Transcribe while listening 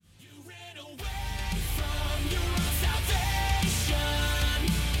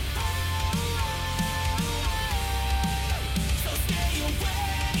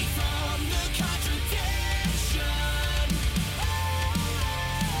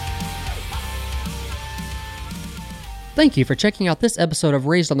Thank you for checking out this episode of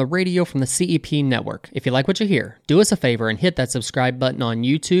Raised on the Radio from the CEP Network. If you like what you hear, do us a favor and hit that subscribe button on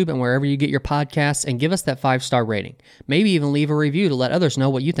YouTube and wherever you get your podcasts and give us that 5-star rating. Maybe even leave a review to let others know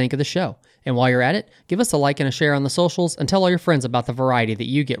what you think of the show. And while you're at it, give us a like and a share on the socials and tell all your friends about the variety that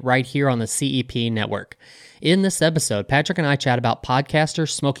you get right here on the CEP Network. In this episode, Patrick and I chat about podcasters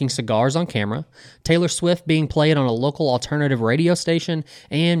smoking cigars on camera, Taylor Swift being played on a local alternative radio station,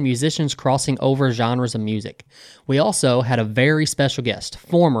 and musicians crossing over genres of music. We also had a very special guest.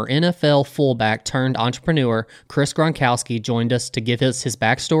 Former NFL fullback turned entrepreneur Chris Gronkowski joined us to give us his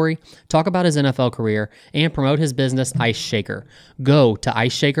backstory, talk about his NFL career, and promote his business, Ice Shaker. Go to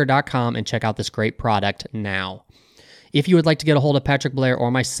iceshaker.com and check out this great product now. If you would like to get a hold of Patrick Blair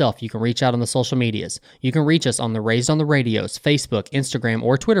or myself, you can reach out on the social medias. You can reach us on the Raised on the Radios, Facebook, Instagram,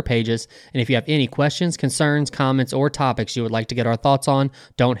 or Twitter pages. And if you have any questions, concerns, comments, or topics you would like to get our thoughts on,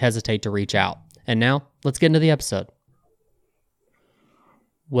 don't hesitate to reach out. And now, let's get into the episode.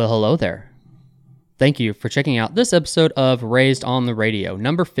 Well, hello there. Thank you for checking out this episode of Raised on the Radio,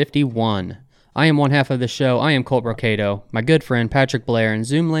 number 51. I am one half of the show. I am Colt Brocado. My good friend Patrick Blair in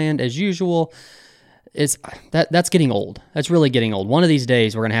Zoomland, as usual. That's getting old. That's really getting old. One of these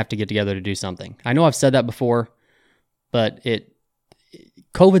days, we're going to have to get together to do something. I know I've said that before, but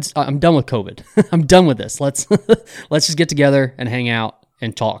I'm done with COVID. I'm done with this. Let's just get together and hang out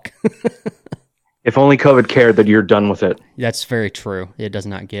and talk. If only COVID cared that you're done with it. That's very true. It does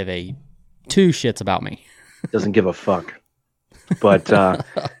not give a two shits about me. Doesn't give a fuck. But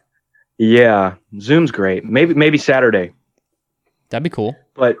yeah, Zoom's great. Maybe Saturday. That'd be cool.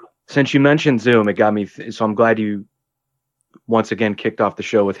 But since you mentioned Zoom, it got me. So I'm glad you once again kicked off the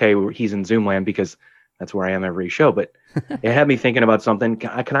show with, "Hey, he's in Zoomland," because that's where I am every show. But it had me thinking about something.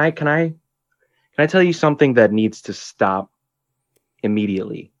 Can I tell you something that needs to stop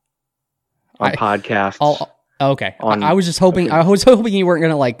immediately on podcasts? Okay. I was just hoping. Okay. I was hoping you weren't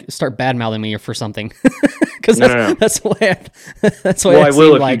gonna start bad mouthing me or for something. Because no. That's the way. That's the way. Well, I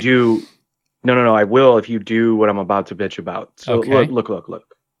will if you do. No. I will if you do what I'm about to bitch about. So okay. Look.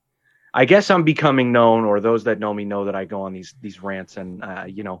 I guess I'm becoming known, or those that know me know that I go on these rants, and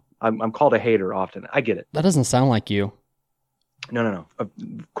I'm called a hater often. I get it. That doesn't sound like you. No. Of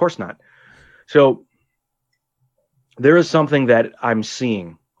course not. So there is something that I'm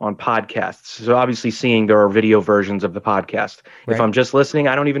seeing on podcasts. So obviously there are video versions of the podcast. Right. If I'm just listening,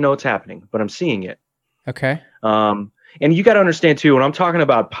 I don't even know what's happening, but I'm seeing it. Okay. And you got to understand too, when I'm talking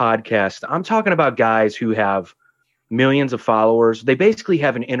about podcasts, I'm talking about guys who have millions of followers. They basically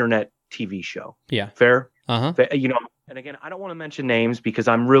have an internet TV show. Yeah. Fair? Uh-huh. And again, I don't want to mention names because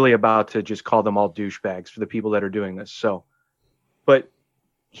I'm really about to just call them all douchebags for the people that are doing this. So, but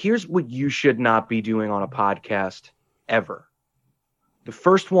here's what you should not be doing on a podcast ever. The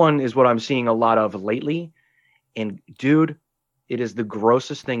first one is what I'm seeing a lot of lately. And dude, it is the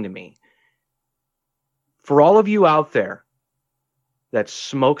grossest thing to me. For all of you out there that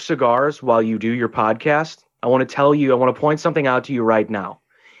smoke cigars while you do your podcast, I want to point something out to you right now.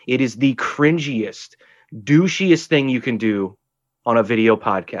 It is the cringiest, douchiest thing you can do on a video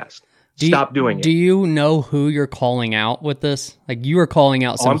podcast. Stop doing it. Do you know who you're calling out with this? Like, you are calling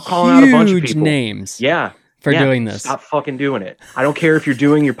out some I'm calling out a bunch of huge people. Names. Yeah. For doing this. Stop fucking doing it. I don't care if you're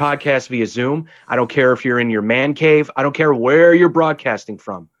doing your podcast via Zoom. I don't care if you're in your man cave. I don't care where you're broadcasting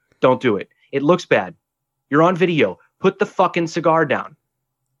from. Don't do it. It looks bad. You're on video. Put the fucking cigar down.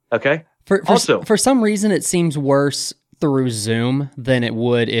 Okay? For some reason, it seems worse through Zoom than it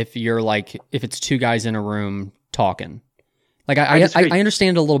would if it's two guys in a room talking. Like, I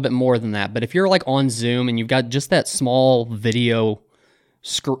understand a little bit more than that, but if you're on Zoom and you've got just that small video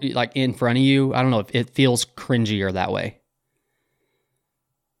in front of you, I don't know, if it feels cringier that way.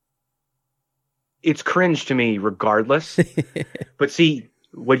 It's cringe to me regardless. But see,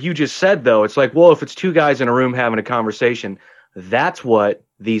 what you just said though, it's like, well, if it's two guys in a room having a conversation, that's what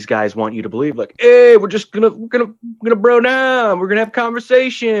these guys want you to believe. Like, hey, we're gonna bro down. We're gonna have a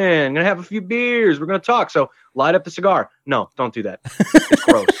conversation. Gonna have a few beers. We're gonna talk. So light up the cigar. No, don't do that. It's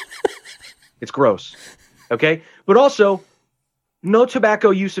gross. It's gross. Okay, but also no tobacco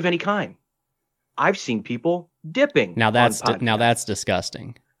use of any kind. I've seen people dipping. Now that's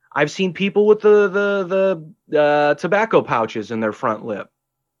disgusting. I've seen people with the tobacco pouches in their front lip.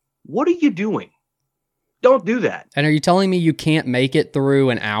 What are you doing? Don't do that. And are you telling me you can't make it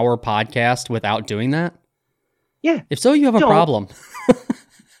through an hour podcast without doing that? Yeah. If so, you have a problem.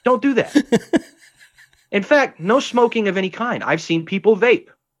 Don't do that. In fact, no smoking of any kind. I've seen people vape.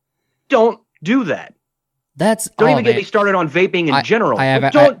 Don't do that. Don't even get me started on vaping in general.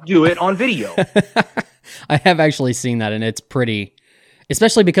 Don't do it on video. I have actually seen that, and it's pretty,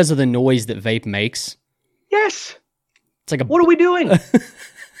 especially because of the noise that vape makes. Yes. It's like what are we doing?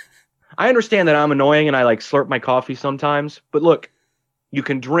 I understand that I'm annoying and I like slurp my coffee sometimes, but look, you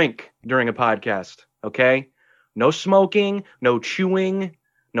can drink during a podcast, okay? No smoking, no chewing,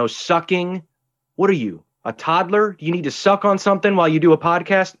 no sucking. What are you, a toddler? Do you need to suck on something while you do a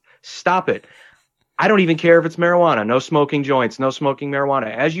podcast? Stop it. I don't even care if it's marijuana. No smoking joints, no smoking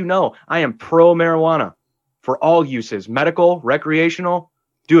marijuana. As you know, I am pro marijuana for all uses, medical, recreational.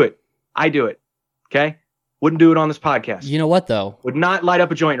 Do it. I do it. Okay? Wouldn't do it on this podcast. You know what, though? Would not light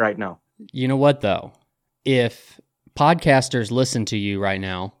up a joint right now. You know what, though? If podcasters listen to you right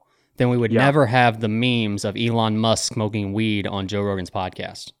now, then we would never have the memes of Elon Musk smoking weed on Joe Rogan's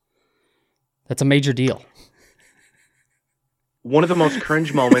podcast. That's a major deal. One of the most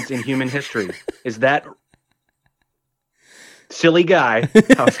cringe moments in human history is that silly guy,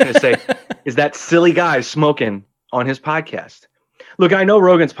 I was going to say, is that silly guy smoking on his podcast. Look, I know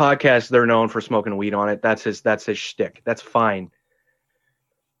Rogan's podcast, they're known for smoking weed on it. That's his shtick. That's fine.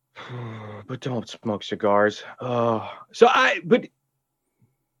 But don't smoke cigars. But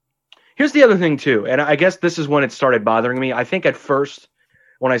here's the other thing too. And I guess this is when it started bothering me. I think at first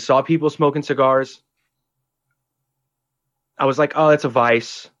when I saw people smoking cigars, I was like, oh, that's a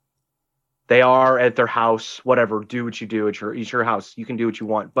vice. They are at their house, whatever, do what you do. It's your house. You can do what you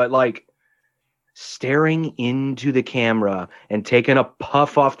want. But like staring into the camera and taking a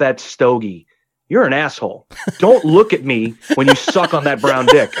puff off that stogie, you're an asshole. Don't look at me when you suck on that brown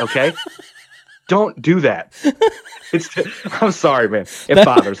dick, okay? Don't do that. I'm sorry, man. It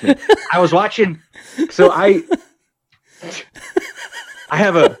bothers me. I was watching, so I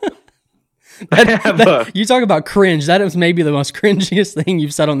have a... You talk about cringe. That is maybe the most cringiest thing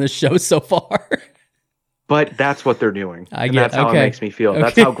you've said on this show so far. But that's what they're doing. That's how okay. it makes me feel. Okay.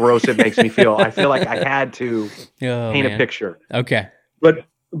 That's how gross it makes me feel. I feel like I had to paint a picture. Okay. But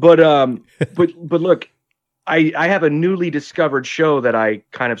look, I have a newly discovered show that I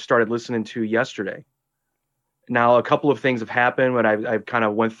kind of started listening to yesterday. Now, a couple of things have happened when I've kind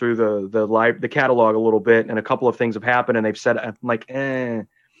of went through the catalog a little bit, and a couple of things have happened, and they've said, I'm like,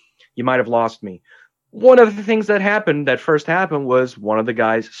 you might have lost me. One of the things that first happened was one of the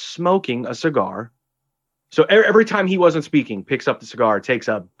guys smoking a cigar. So every time he wasn't speaking, picks up the cigar, takes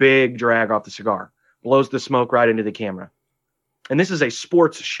a big drag off the cigar, blows the smoke right into the camera. And this is a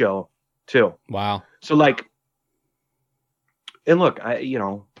sports show too. Wow. So like, and look,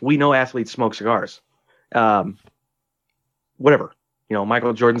 we know athletes smoke cigars. Whatever,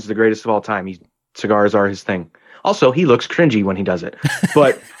 Michael Jordan's the greatest of all time. Cigars are his thing. Also, he looks cringy when he does it,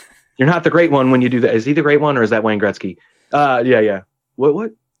 but you're not the great one when you do that. Is he the great one or is that Wayne Gretzky? Yeah.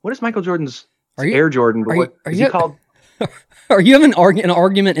 What is Michael Jordan's Air Jordan? But what is he called? Are you having an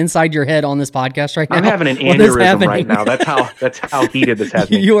argument inside your head on this podcast right now? I'm having an aneurysm right now. That's how heated this has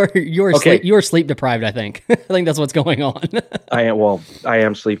me. You are sleep deprived, I think. I think that's what's going on. I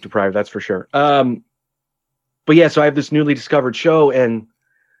am sleep deprived, that's for sure. But yeah, so I have this newly discovered show, and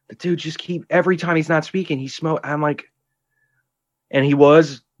the dude just every time he's not speaking, he smoke. I'm like, and he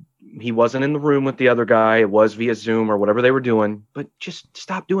wasn't in the room with the other guy. It was via Zoom or whatever they were doing, but just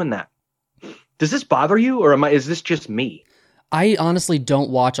stop doing that. Does this bother you, or is this just me? I honestly don't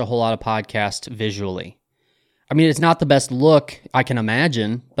watch a whole lot of podcasts visually. I mean, it's not the best look I can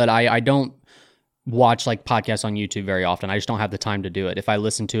imagine, but I don't watch like podcasts on YouTube very often. I just don't have the time to do it. If I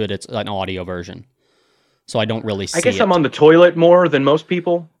listen to it, it's an audio version. So I don't really see it. I guess I'm on the toilet more than most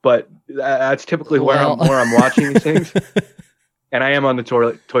people, but that's typically where I'm watching these things. And I am on the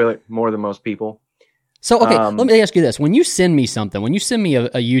toilet more than most people. So, okay, let me ask you this. When you send me something, when you send me a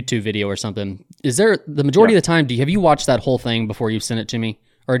YouTube video or something, is there the majority of the time, have you watched that whole thing before you send it to me?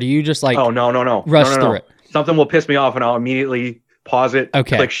 Or do you just like rush through it? Something will piss me off and I'll immediately pause it,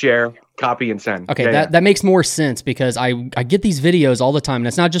 click share, copy, and send. Okay, that makes more sense because I get these videos all the time, and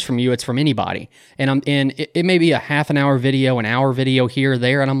it's not just from you, it's from anybody. And it may be a half an hour video, an hour video here or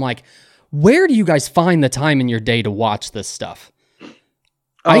there, and I'm like, where do you guys find the time in your day to watch this stuff?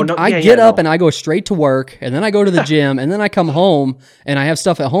 I get up and I go straight to work, and then I go to the gym, and then I come home and I have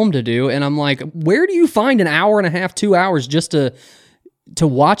stuff at home to do, and I'm like, where do you find an hour and a half, 2 hours just to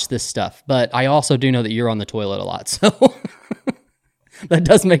watch this stuff? But I also do know that you're on the toilet a lot, so that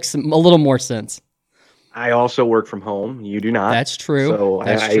does make a little more sense. I also work from home. You do not. That's true. So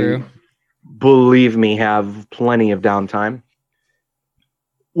That's true. Believe me, have plenty of downtime.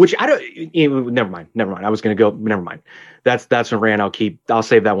 Which I don't. Never mind. I was going to go. Never mind. That's a rant. I'll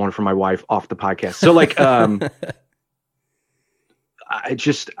save that one for my wife off the podcast. So like, I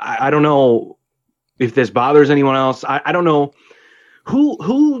don't know if this bothers anyone else. I don't know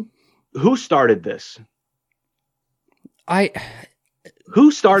who started this.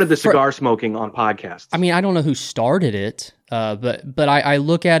 Who started the cigar smoking on podcasts? I mean, I don't know who started it, but I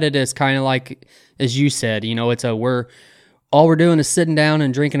look at it as kind of like, as you said, it's all we're doing is sitting down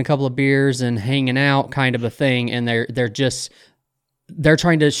and drinking a couple of beers and hanging out kind of a thing, and they're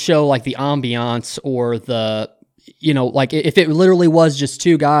trying to show like the ambiance or the, like if it literally was just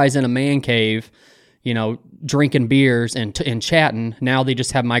two guys in a man cave, drinking beers and chatting. Now they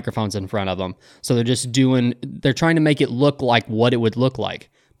just have microphones in front of them. So they're trying to make it look like what it would look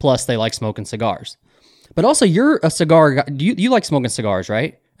like. Plus they like smoking cigars. But also you're a cigar guy. You like smoking cigars,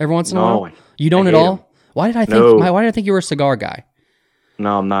 right? Every once in a while? You don't at all? Them. Why did I think you were a cigar guy?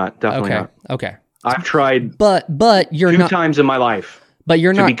 No, I'm not. Definitely not. Okay. I've tried but you're two times in my life. But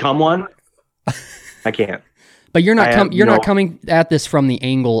you're not to become one. I can't. But you're not coming at this from the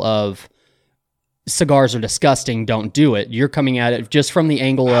angle of cigars are disgusting, don't do it. You're coming at it just from the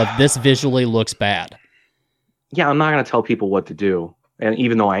angle of this visually looks bad. Yeah, I'm not going to tell people what to do. And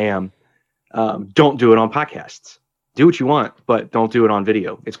even though I am, don't do it on podcasts. Do what you want, but don't do it on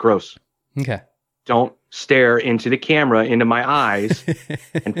video. It's gross. Okay. Don't stare into the camera, into my eyes,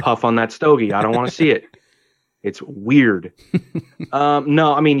 and puff on that stogie. I don't want to see it. It's weird.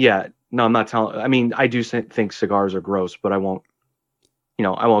 No, I mean, yeah. No, I'm not telling. I mean, I do think cigars are gross, but I won't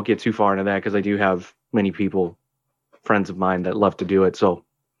get too far into that because I do have many people, friends of mine that love to do it. So,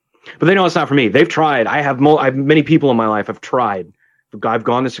 but they know it's not for me. They've tried. I have many people in my life have tried. I've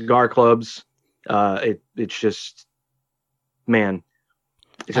gone to cigar clubs. It's just, man,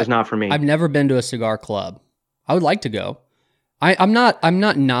 it's just not for me. I've never been to a cigar club. I would like to go. I'm not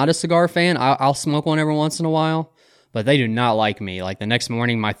a cigar fan. I'll smoke one every once in a while, but they do not like me. Like the next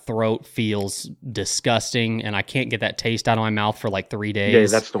morning, my throat feels disgusting, and I can't get that taste out of my mouth for like 3 days. Yeah,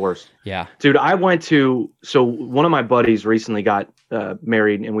 that's the worst. Yeah, dude. So one of my buddies recently got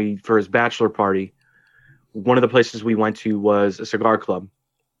married, and for his bachelor party, one of the places we went to was a cigar club,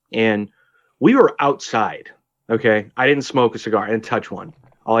 and we were outside. Okay, I didn't smoke a cigar. I didn't touch one.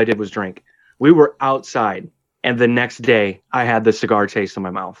 All I did was drink. We were outside, and the next day I had the cigar taste in my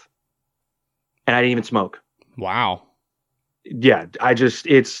mouth, and I didn't even smoke. Wow. Yeah,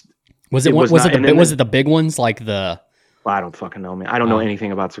 was it the big ones like the? I don't fucking know, man. I don't know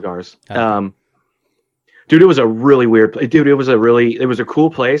anything about cigars. Okay. Dude, it was a really weird place. Dude, it was a cool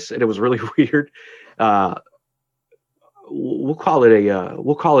place, and it was really weird. We'll call it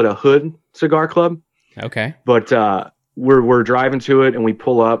a hood cigar club. Okay. But we're driving to it, and we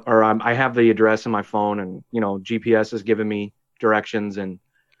pull up, or I have the address in my phone, and GPS is giving me directions, and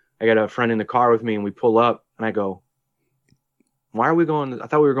I got a friend in the car with me, and we pull up, and I go, "Why are we going? I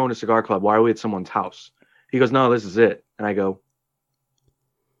thought we were going to cigar club. Why are we at someone's house?" He goes, "No, this is it." And I go,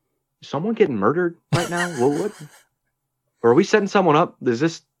 "Is someone getting murdered right now? What? Or are we setting someone up?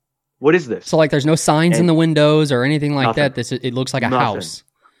 What is this?" So like, there's no signs in the windows or anything like that. It looks like a house.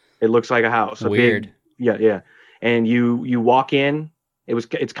 It looks like a house. Weird. Yeah. And you walk in.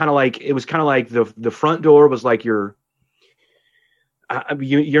 It's kind of like the front door was like you're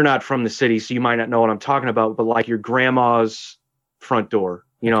not from the city, so you might not know what I'm talking about. But like your grandma's front door.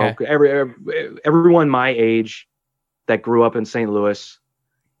 Okay. Everyone my age that grew up in St. Louis,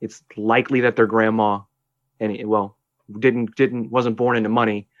 it's likely that their grandma wasn't born into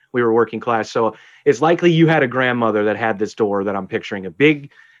money. We were working class, so it's likely you had a grandmother that had this door that I'm picturing, a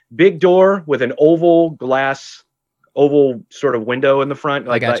big door with an oval sort of window in the front.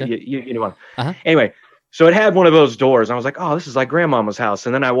 Like I gotcha. You know. Anyway, so it had one of those doors. And I was like, oh, this is like grandmama's house.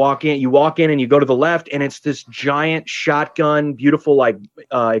 And then you walk in and you go to the left, and it's this giant shotgun, beautiful, like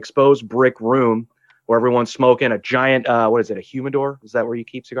exposed brick room where everyone's smoking a giant, what is it? A humidor? Is that where you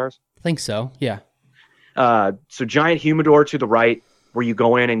keep cigars? I think so. Yeah. So giant humidor to the right where you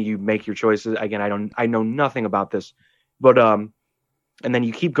go in and you make your choices. Again, I know nothing about this, but, and then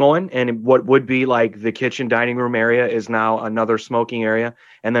you keep going, and what would be like the kitchen dining room area is now another smoking area,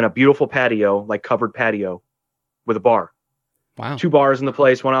 and then a beautiful patio, like covered patio with a bar. Wow. 2 bars in the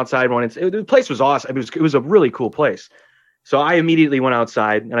place, one outside, one inside. The place was awesome. It was a really cool place. So I immediately went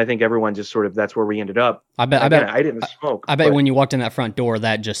outside, and I think everyone just sort of, that's where we ended up. I bet I didn't smoke. I bet when you walked in that front door,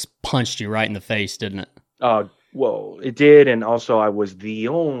 that just punched you right in the face, didn't it? Well, it did, and also I was the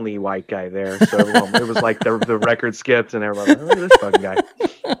only white guy there, so it was like the record skipped, and everyone was like, "Oh, this fucking guy."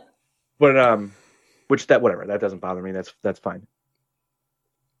 But whatever, that doesn't bother me. That's fine.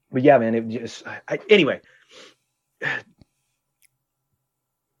 But yeah, man, it just anyway.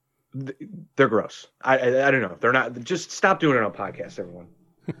 They're gross. I don't know. They're not. Just stop doing it on podcasts, everyone.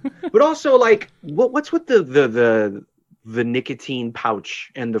 But also, like, what's with the nicotine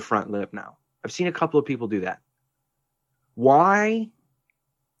pouch and the front lip now? I've seen a couple of people do that. Why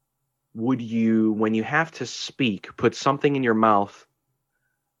would you, when you have to speak, put something in your mouth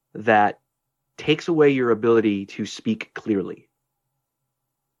that takes away your ability to speak clearly.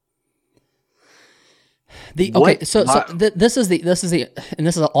 This is all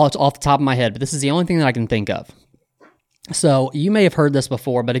off the top of my head, but this is the only thing that I can think of. So you may have heard this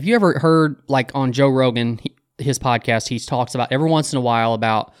before, but have you ever heard, like on Joe Rogan, his podcast, he talks about every once in a while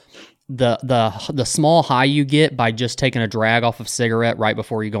about the small high you get by just taking a drag off of cigarette right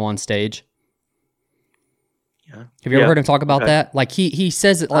before you go on stage? Yeah. Have you ever heard him talk about that? Like he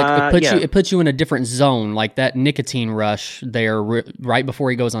says it like it puts you in a different zone, like that nicotine rush there right before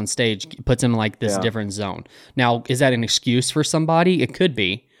he goes on stage puts him in like this different zone. Now, is that an excuse for somebody? It could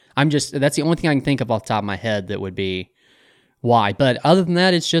be. That's the only thing I can think of off the top of my head that would be why. But other than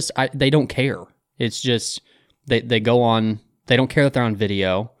that, it's just they don't care. It's just they go on. They don't care that they're on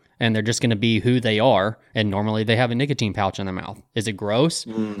video, and they're just going to be who they are. And normally they have a nicotine pouch in their mouth. Is it gross?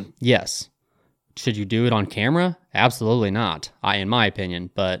 Yes. Should you do it on camera? Absolutely not, in my opinion.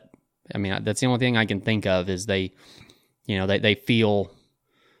 But I mean, that's the only thing I can think of is they feel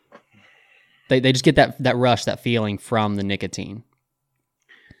they just get that rush, that feeling from the nicotine.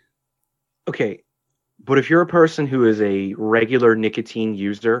 Okay, but if you're a person who is a regular nicotine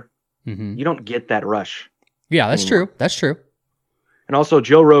user, you don't get that rush. Yeah, that's anymore. True. That's true. And also,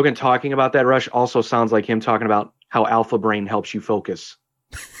 Joe Rogan talking about that rush also sounds like him talking about how Alpha Brain helps you focus.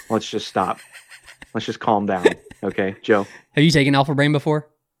 Let's just stop. Let's just calm down. Okay, Joe? Have you taken Alpha Brain before?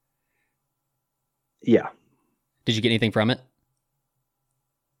 Yeah. Did you get anything from it?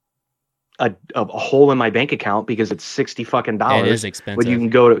 A hole in my bank account because it's $60 fucking. It is expensive. But you can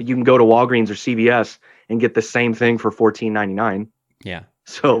go to Walgreens or CVS and get the same thing for $14.99. Yeah.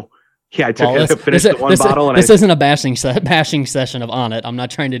 So yeah, I finished the one bottle. This isn't a bashing session of On It. I'm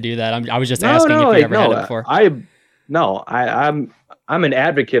not trying to do that. I was just asking if you ever had it before. I'm an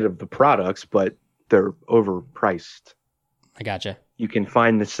advocate of the products, but they're overpriced. I gotcha. You can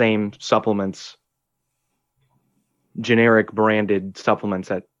find the same supplements, generic branded supplements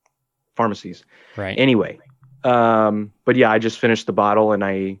at pharmacies. Right. Anyway, but yeah, I just finished the bottle and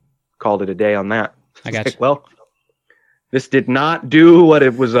I called it a day on that. I gotcha. Well, this did not do what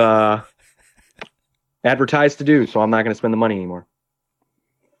it was advertised to do, so I'm not going to spend the money anymore.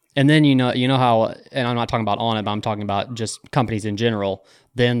 And then you know how, and I'm not talking about On It, but I'm talking about just companies in general.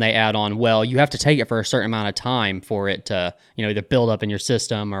 Then they add on, well, you have to take it for a certain amount of time for it to, either build up in your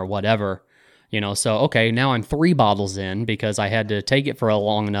system or whatever. So okay, now I'm 3 bottles in because I had to take it for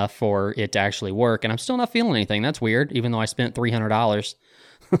long enough for it to actually work, and I'm still not feeling anything. That's weird, even though I spent $300.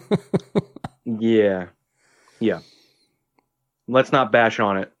 Yeah. Let's not bash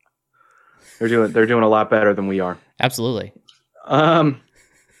On It. They're doing a lot better than we are. Absolutely.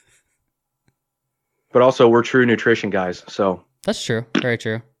 But also, we're true nutrition guys, so that's true. Very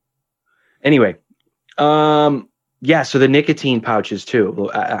true. Anyway, yeah. So the nicotine pouches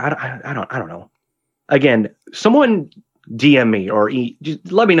too. I don't know. Again, someone DM me or just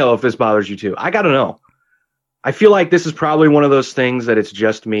let me know if this bothers you too. I gotta know. I feel like this is probably one of those things that it's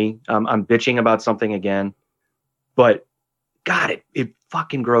just me. I'm bitching about something again, but God, it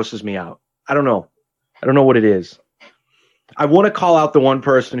fucking grosses me out. I don't know what it is. I want to call out the one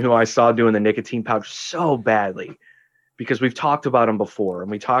person who I saw doing the nicotine pouch so badly because we've talked about him before and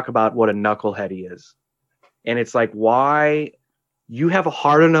we talk about what a knucklehead he is. And it's like, why you have a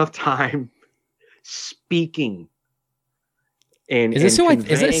hard enough time speaking? Is this who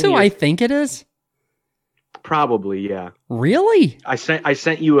I think it is? Probably, yeah. Really? I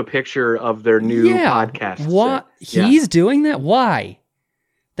sent you a picture of their new podcast. What? He's doing that? Why?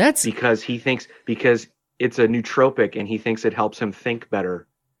 That's because it's a nootropic and he thinks it helps him think better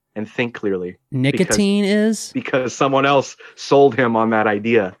and think clearly. Nicotine because someone else sold him on that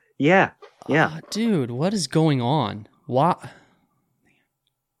idea. Yeah. Yeah. Oh, dude, what is going on? Why?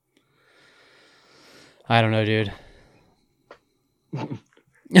 I don't know, dude.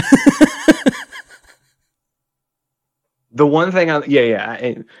 The one thing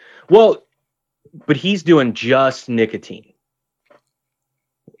but he's doing just nicotine.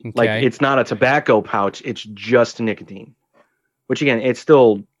 Okay. Like it's not a tobacco pouch, it's just nicotine. Which again, it's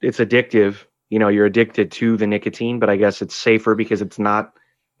addictive. You're addicted to the nicotine, but I guess it's safer because it's not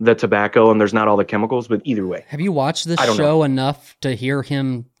the tobacco and there's not all the chemicals, but either way. Have you watched this show enough to hear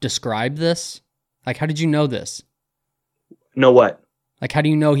him describe this? Like, how did you know this? Know what? Like, how do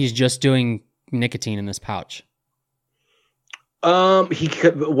you know he's just doing nicotine in this pouch? He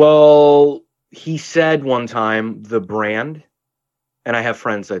said one time the brand, and I have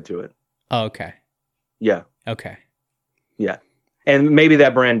friends that do it. Oh, okay. Yeah. Okay. Yeah. And maybe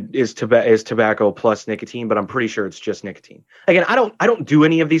that brand is tobacco plus nicotine, but I'm pretty sure it's just nicotine. Again, I don't do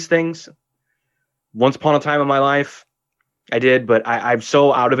any of these things. Once upon a time in my life, I did, but I'm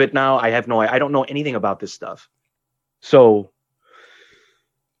so out of it now. I don't know anything about this stuff. So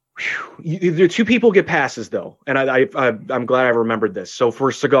the two people get passes though, and I'm glad I remembered this. So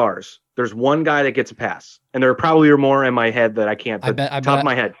for cigars, there's one guy that gets a pass, and there probably are more in my head that I can't. Top of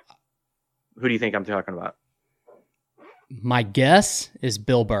my head, who do you think I'm talking about? My guess is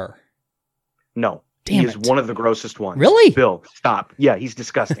Bill Burr. No, Damn he is one of the grossest ones. Really? Bill, stop. Yeah, he's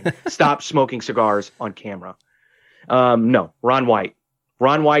disgusting. Stop smoking cigars on camera. No, Ron White.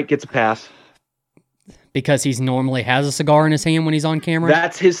 Ron White gets a pass. Because he normally has a cigar in his hand when he's on camera?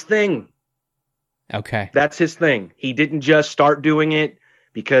 That's his thing. Okay. That's his thing. He didn't just start doing it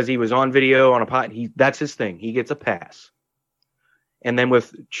because he was on video on a pot. That's his thing. He gets a pass. And then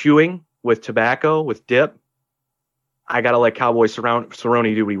with chewing, with tobacco, with dip, I got to let Cowboy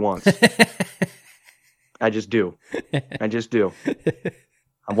Cerrone do what he wants. I just do.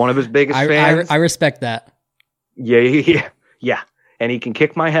 I'm one of his biggest fans. I respect that. Yeah. And he can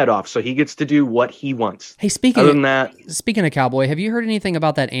kick my head off, so he gets to do what he wants. Hey, speaking of Cowboy, have you heard anything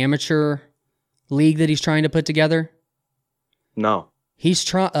about that amateur league that he's trying to put together? No.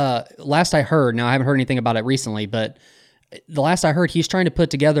 He's last I heard, now I haven't heard anything about it recently, but the last I heard, he's trying to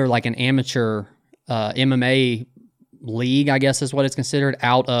put together like an amateur MMA league, I guess is what it's considered,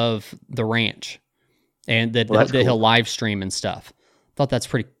 out of the ranch. And that he'll live stream and stuff. Thought that's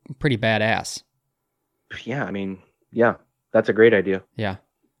pretty badass. Yeah, I mean, yeah. That's a great idea. Yeah.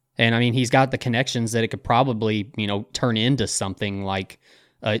 And I mean, he's got the connections that it could probably, turn into something like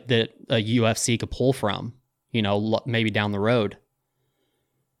that a UFC could pull from, maybe down the road.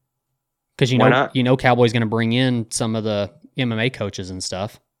 Because Cowboy's going to bring in some of the MMA coaches and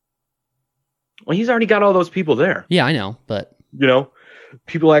stuff. Well, he's already got all those people there. Yeah, I know, but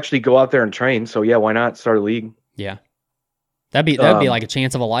people actually go out there and train. So yeah, why not start a league? Yeah, that'd be like a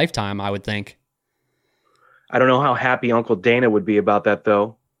chance of a lifetime, I would think. I don't know how happy Uncle Dana would be about that,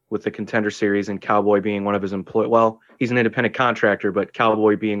 though, with the Contender Series and Cowboy being one of his employees. Well, he's an independent contractor, but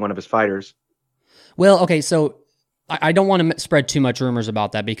Cowboy being one of his fighters. Well, okay, so I don't want to spread too much rumors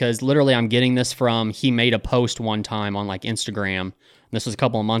about that because literally I'm getting this from, he made a post one time on like Instagram, this was a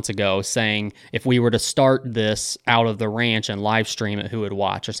couple of months ago, saying if we were to start this out of the ranch and live stream it, who would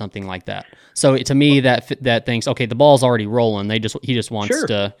watch or something like that. So to me, that thinks, okay, the ball's already rolling. He just wants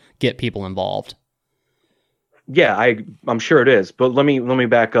to get people involved. Yeah, I'm sure it is, but let me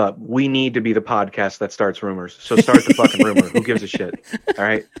back up. We need to be the podcast that starts rumors. So start the fucking rumor. Who gives a shit? All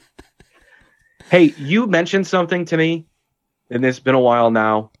right. Hey, you mentioned something to me, and it's been a while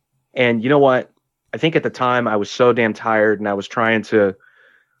now. And you know what? I think at the time I was so damn tired, and I was trying to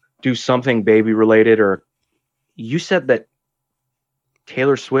do something baby related. Or you said that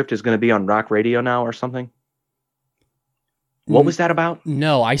Taylor Swift is going to be on rock radio now, or something. What was that about?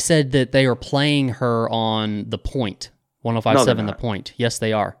 No, I said that they are playing her on The Point, 105.7 The Point. Yes,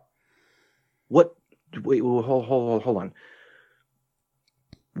 they are. What? Wait, hold on.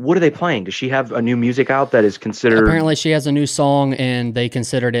 What are they playing? Does she have a new music out that is considered... Apparently she has a new song, and they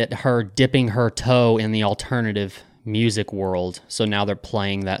considered it her dipping her toe in the alternative music world. So now they're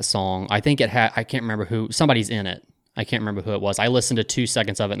playing that song. I think I can't remember who... Somebody's in it. I can't remember who it was. I listened to 2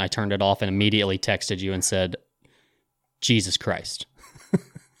 seconds of it, and I turned it off and immediately texted you and said... Jesus Christ.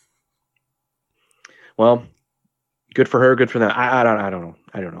 Well, good for her, good for them. I don't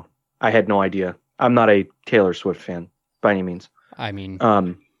know. I had no idea. I'm not a Taylor Swift fan by any means. I mean,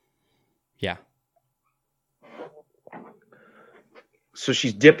 yeah. So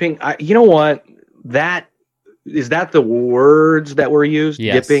she's dipping. You know what? Is that the words that were used?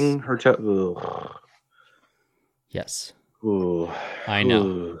 Yes. Dipping her toe. Yes. Ooh. I know.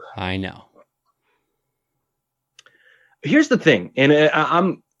 Ooh. I know. Here's the thing,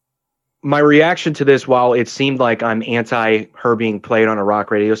 and my reaction to this, while it seemed like I'm anti her being played on a rock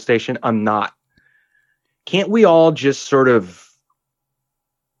radio station, I'm not. Can't we all just sort of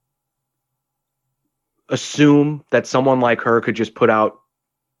assume that someone like her could just put out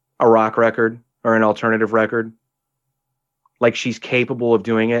a rock record or an alternative record? Like she's capable of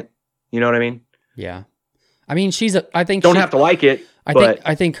doing it. You know what I mean? Yeah. I mean, I think don't have to like it.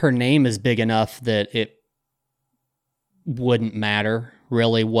 I think her name is big enough that it wouldn't matter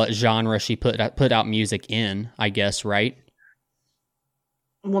really what genre she put out music in, I guess, right?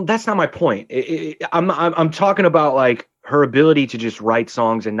 Well, that's not my point. I'm talking about like her ability to just write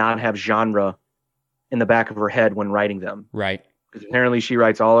songs and not have genre in the back of her head when writing them. Right. Because apparently she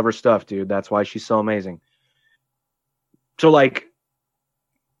writes all of her stuff, dude. That's why she's so amazing. So like,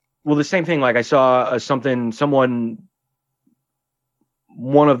 well, the same thing. Like I saw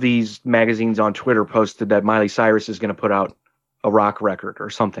one of these magazines on Twitter posted that Miley Cyrus is going to put out a rock record or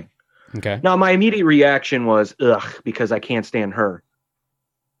something. Okay. Now, my immediate reaction was, ugh, because I can't stand her.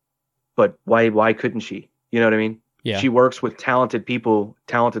 But why couldn't she? You know what I mean? Yeah. She works with talented people,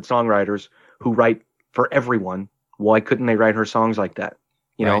 talented songwriters who write for everyone. Why couldn't they write her songs like that?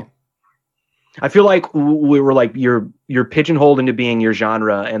 You Right. know? I feel like we were like, you're pigeonholed into being your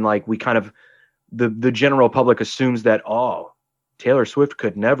genre, and like we kind of, the general public assumes that, oh, Taylor Swift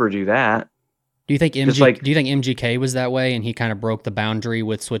could never do that. Do you think Just like- do you think MGK was that way and he kind of broke the boundary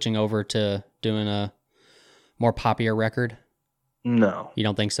with switching over to doing a more poppier record? No, You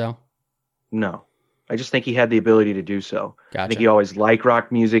don't think so? no. I just think he had the ability to do so. I Gotcha. think he always liked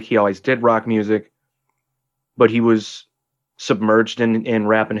rock music. He always did rock music, but he was submerged in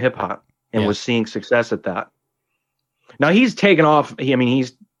rap and hip hop and Yeah. was seeing success at that. Now he's taken off.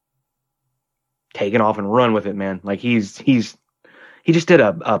 He's taken off and run with it, man. Like he just did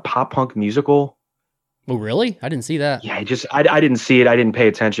a pop punk musical. Oh, really? I didn't see that. Yeah, I didn't see it. I didn't pay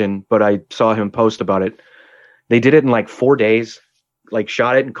attention, but I saw him post about it. They did it in like 4 days. Like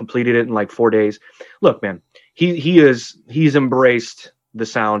shot it and completed it in like 4 days. Look, man, he's embraced the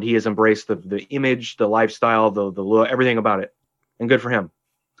sound. He has embraced the image, the lifestyle, the look, everything about it, and good for him.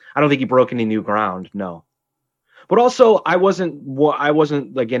 I don't think he broke any new ground, no. But also, I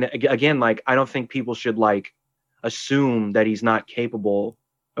wasn't again like I don't think people should like assume that he's not capable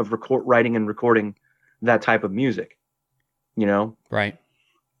of writing and recording that type of music. You know, Right.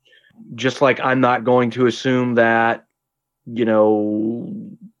 just like I'm not going to assume that, you know,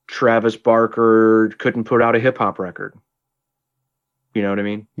 Travis Barker couldn't put out a hip hop record. You know what I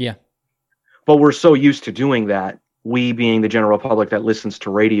mean? Yeah. But we're so used to doing that. We being the general public that listens to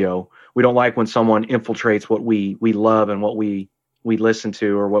radio, we don't like when someone infiltrates what we love and what we listen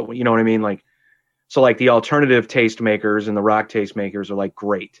to, or what, you know what I mean? Like, so like the alternative taste makers and the rock taste makers are like,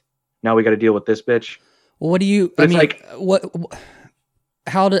 great. Now we got to deal with this bitch. Well, what do you? But I it's mean, like- what?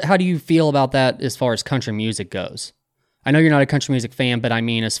 How do you feel about that as far as country music goes? I know you're not a country music fan, but I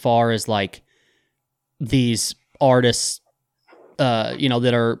mean, as far as like these artists,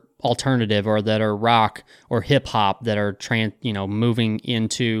 that are alternative or that are rock or hip hop that are moving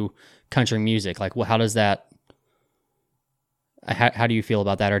into country music. Like, well, how does that? How do you feel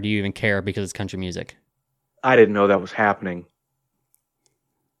about that, or do you even care because it's country music? I didn't know that was happening.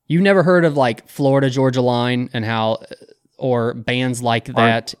 You've never heard of like Florida Georgia Line and how, or bands like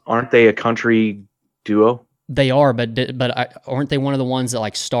that? Aren't they a country duo? They are, but aren't they one of the ones that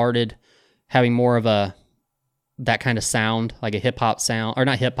like started having more of that kind of sound, like a hip hop sound, or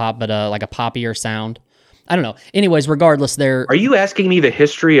not hip hop, but like a poppier sound? I don't know. Anyways, regardless, Are you asking me the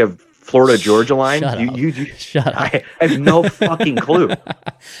history of Florida Georgia Line? Shut up. Shut up. I have no fucking clue.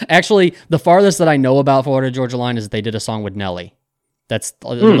 Actually, the farthest that I know about Florida Georgia Line is they did a song with Nelly. That's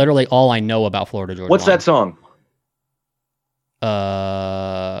literally all I know about Florida Georgia What's Line. that song?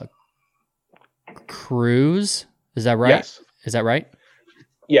 Cruise? Is that right? Yes. Is that right?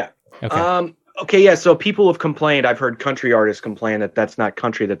 Yeah. Okay. Okay, yeah, so people have complained. I've heard country artists complain that that's not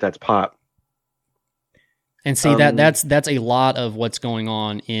country, that's pop. And see, that's a lot of what's going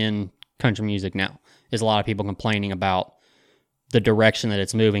on in country music now, is a lot of people complaining about the direction that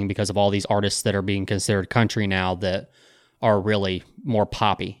it's moving because of all these artists that are being considered country now that are really more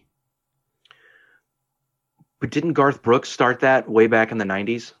poppy. But didn't Garth Brooks start that way back in the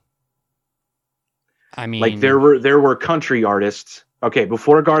 90s? I mean, Like there were country artists. Okay,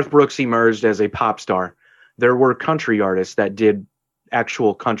 before Garth Brooks emerged as a pop star, there were country artists that did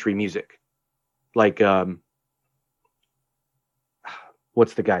actual country music. Like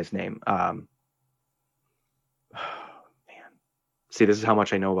what's the guy's name? Man. See, this is how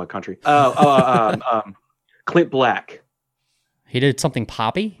much I know about country. Clint Black. he did something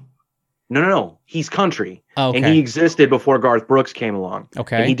poppy? No. He's country. Oh, okay. And he existed before Garth Brooks came along.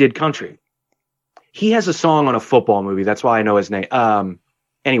 Okay. And he did country. He has a song on a football movie. That's why I know his name.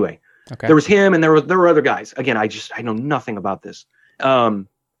 Anyway, Okay. there was him and there were other guys. Again, I know nothing about this. But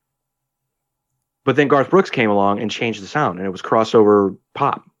then Garth Brooks came along and changed the sound, and it was crossover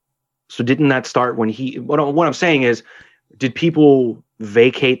pop. So didn't that start when what I'm saying is, did people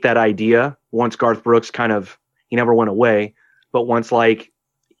vacate that idea once Garth Brooks he never went away, but once like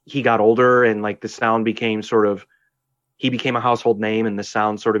he got older and like the sound became he became a household name and the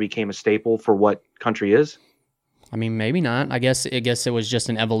sound sort of became a staple for what country is? I mean, maybe not. I guess it was just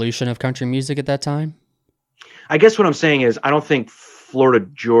an evolution of country music at that time. I guess what I'm saying is, I don't think Florida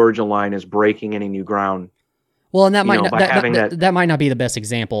Georgia Line is breaking any new ground. Well, and that that might not be the best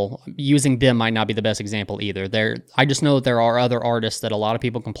example. Using them might not be the best example either. I just know that there are other artists that a lot of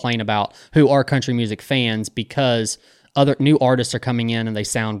people complain about who are country music fans because other new artists are coming in and they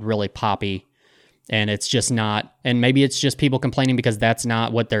sound really poppy. And it's just not, and maybe it's just people complaining because that's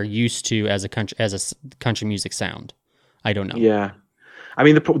not what they're used to as a country music sound. I don't know. Yeah. I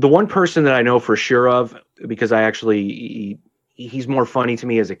mean, the one person that I know for sure of, because he's more funny to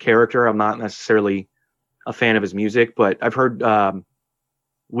me as a character. I'm not necessarily a fan of his music, but I've heard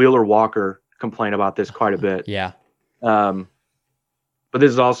Wheeler Walker complain about this quite a bit. Yeah. But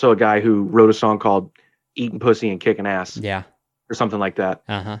this is also a guy who wrote a song called Eating Pussy and Kicking Ass. Yeah. Or something like that.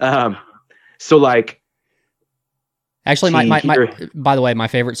 Uh-huh. So like, actually, by the way, my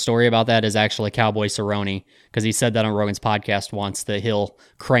favorite story about that is actually Cowboy Cerrone, because he said that on Rogan's podcast once that he'll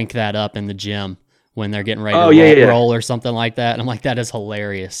crank that up in the gym when they're getting ready to roll or something like that. And I'm like, that is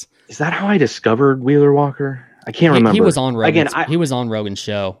hilarious. Is that how I discovered Wheeler Walker? I can't remember. He was on Rogan's, he was on Rogan's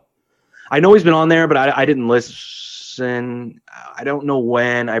show. I know he's been on there, but I didn't listen. I don't know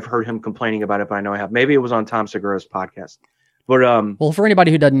when I've heard him complaining about it, but I know I have. Maybe it was on Tom Segura's podcast. But well, for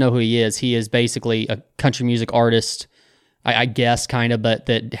anybody who doesn't know who he is basically a country music artist, I guess, kind of, but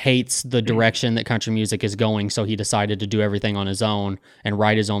that hates the direction that country music is going. So he decided to do everything on his own and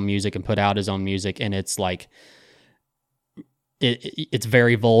write his own music and put out his own music. And it's like, it's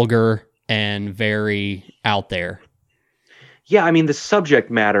very vulgar and very out there. Yeah, I mean, the subject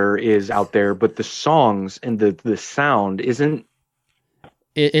matter is out there, but the songs and the sound isn't.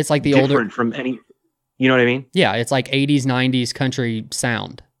 It's like the different older from any. You know what I mean? Yeah, it's like 80s, 90s country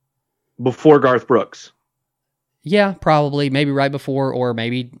sound. Before Garth Brooks. Yeah, probably. Maybe right before, or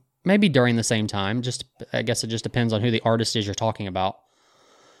maybe during the same time. Just, I guess it just depends on who the artist is you're talking about.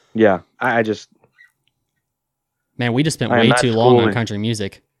 Yeah, I just... Man, we just spent way too long on country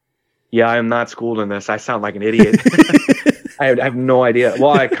music. Yeah, I am not schooled in this. I sound like an idiot. I have no idea.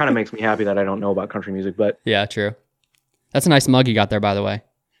 Well, it kind of makes me happy that I don't know about country music, but... Yeah, true. That's a nice mug you got there, by the way.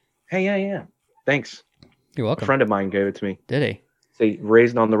 Hey, yeah. Thanks. You're welcome. A friend of mine gave it to me. Did he? Say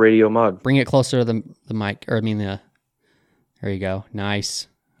Raised on the Radio mug. Bring it closer to the mic, or there you go. Nice.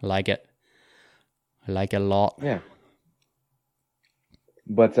 I like it. I like it a lot. Yeah.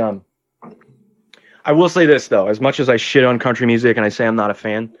 But I will say this, though. As much as I shit on country music and I say I'm not a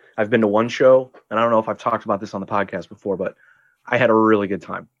fan, I've been to one show, and I don't know if I've talked about this on the podcast before, but I had a really good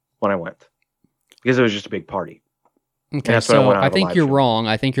time when I went. Because it was just a big party. Okay, so I think you're wrong.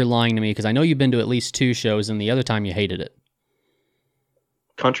 I think you're lying to me, because I know you've been to at least 2 shows, and the other time you hated it.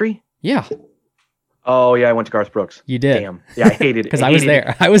 Country? Yeah. Oh, yeah, I went to Garth Brooks. You did? Damn. Yeah, I hated it. Because I was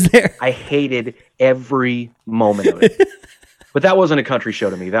there. I was there. I hated every moment of it. But that wasn't a country show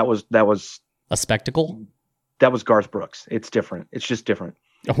to me. That was a spectacle? That was Garth Brooks. It's different. It's just different.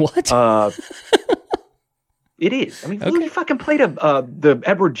 What? It is. I mean, okay. We fucking played the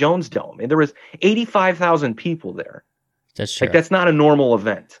Edward Jones Dome, and there was 85,000 people there. That's true. Like, that's not a normal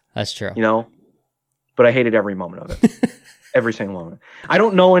event. That's true. You know? But I hated every moment of it. Every single moment. I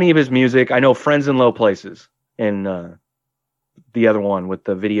don't know any of his music. I know Friends in Low Places, and the other one with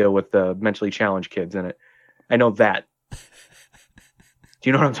the video with the mentally challenged kids in it. I know that. Do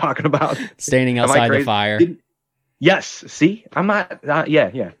you know what I'm talking about? Standing outside the fire. Yes. See? I'm not.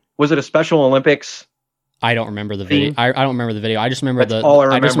 Yeah. Was it a Special Olympics? I don't remember the video. I don't remember the video. I just remember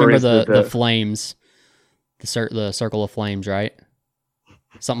I just remember the flames, the circle of flames, right?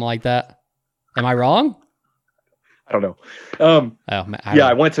 Something like that. Am I wrong? I don't know.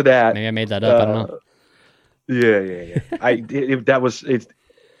 I went to that. Maybe I made that up. I don't know. Yeah. That was it.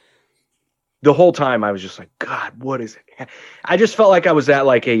 The whole time I was just like, God, what is it? I just felt like I was at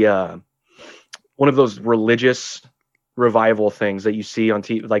like a one of those religious revival things that you see on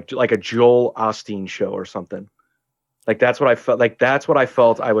TV, like a Joel Osteen show or something. Like that's what I felt. Like that's what I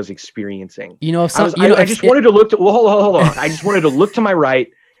felt I was experiencing. You know, I just wanted to look to. Well, hold on. I just wanted to look to my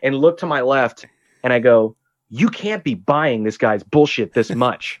right and look to my left, and I go, you can't be buying this guy's bullshit this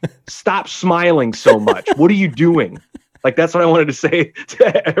much. Stop smiling so much. What are you doing? Like, that's what I wanted to say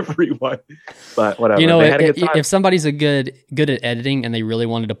to everyone. But whatever. You know, if somebody's good at editing and they really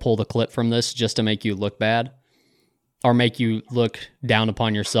wanted to pull the clip from this just to make you look bad or make you look down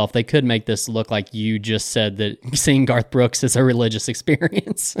upon yourself, they could make this look like you just said that seeing Garth Brooks is a religious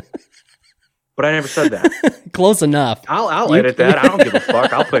experience. But I never said that. Close enough. I'll edit that. I don't give a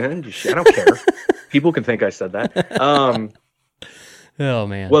fuck. I'll put it in. I don't care. People can think I said that. Oh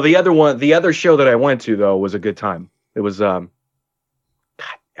man. Well, the other show that I went to though was a good time. It was God,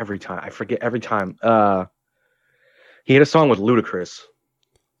 every time. I forget every time. He had a song with Ludacris.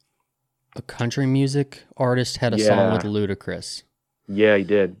 A country music artist had a song with Ludacris. Yeah, he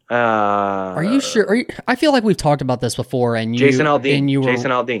did. Are you sure? I feel like we've talked about this before. And Jason Aldean.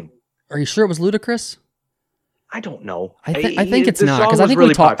 Jason Aldean. Are you sure it was Ludacris? I don't know. I think it's not, because I think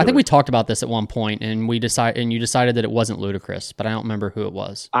we talked about this at one point, and you decided that it wasn't Ludacris, but I don't remember who it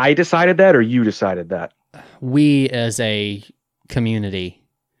was. I decided that, or you decided that? We as a community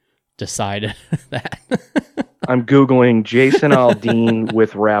decided that. I'm Googling Jason Aldean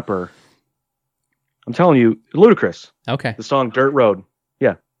with rapper. I'm telling you, Ludacris. Okay. The song Dirt Road.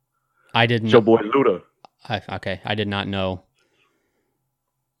 Yeah. I didn't. It's your boy Luda. Okay. I did not know.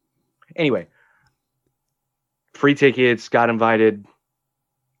 Anyway. Free tickets, got invited,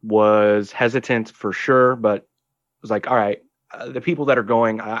 was hesitant for sure, but was like, all right, the people that are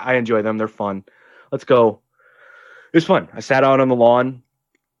going, I enjoy them. They're fun. Let's go. It was fun. I sat out on the lawn,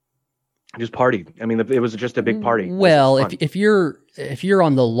 just partied. I mean, it was just a big party. Well, if you're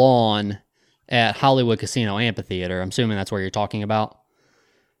on the lawn at Hollywood Casino Amphitheater, I'm assuming that's where you're talking about.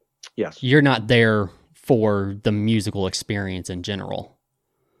 Yes. You're not there for the musical experience in general.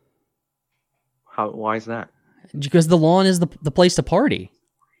 Why is that? Because the lawn is the place to party.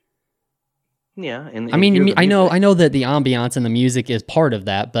 Yeah, and I mean, I know that the ambiance and the music is part of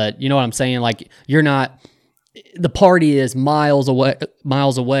that, but you know what I'm saying? Like, you're not. The party is miles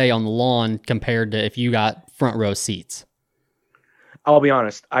away on the lawn compared to if you got front row seats. I'll be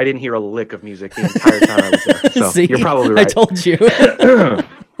honest, I didn't hear a lick of music the entire time I was there. So See, you're probably right. I told you.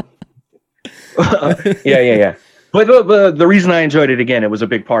 Yeah. But the reason I enjoyed it again, it was a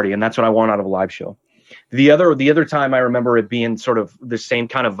big party, and that's what I want out of a live show. The other time I remember it being sort of the same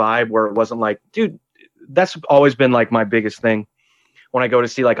kind of vibe where it wasn't like, dude, that's always been like my biggest thing. When I go to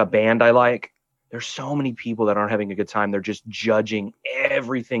see like a band I like, there's so many people that aren't having a good time. They're just judging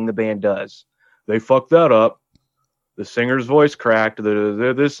everything the band does. They fucked that up. The singer's voice cracked.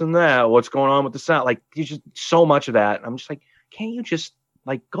 This and that. What's going on with the sound? Like, there's just so much of that. I'm just like, can't you just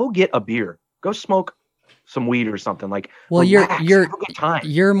like go get a beer? Go smoke some weed or something. Like, well, relax,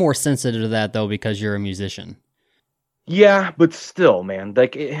 you're more sensitive to that though because you're a musician. Yeah, but still, man,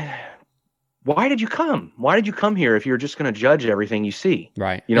 like, why did you come? Why did you come here if you're just going to judge everything you see?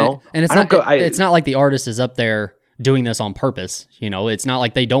 Right. You know, and it's it's not like the artist is up there doing this on purpose. You know, it's not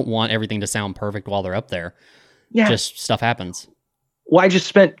like they don't want everything to sound perfect while they're up there. Yeah, just stuff happens. Well, I just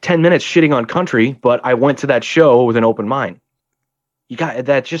spent 10 minutes shitting on country, but I went to that show with an open mind.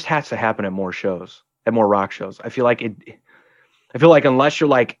 That just has to happen at more shows. At more rock shows. I feel like unless you're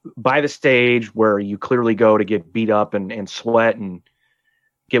like by the stage where you clearly go to get beat up and sweat and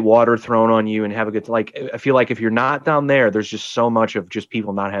get water thrown on you and have a good, like, I feel like if you're not down there, there's just so much of just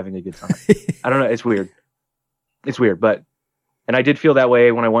people not having a good time. I don't know. It's weird. But, and I did feel that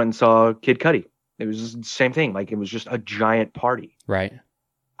way when I went and saw Kid Cudi. It was just the same thing. Like, it was just a giant party. Right.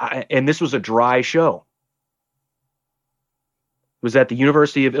 And this was a dry show. Was at the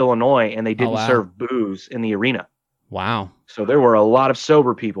University of Illinois, and they didn't serve booze in the arena. Wow. So there were a lot of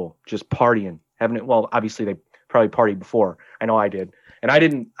sober people just partying, having it. Well, obviously they probably partied before. I know I did. And I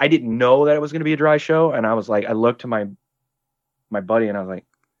didn't know that it was going to be a dry show. And I was like, I looked to my buddy and I was like,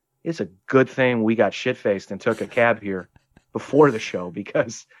 it's a good thing we got shit-faced and took a cab here before the show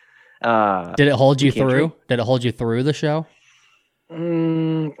because, did it hold you through? Drink. Did it hold you through the show?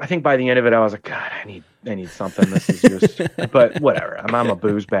 I think by the end of it, I was like, God, I need something. This is just, but whatever. I'm a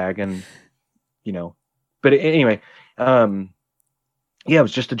booze bag, and you know. But anyway, yeah, it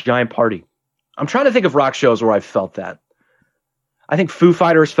was just a giant party. I'm trying to think of rock shows where I felt that. I think Foo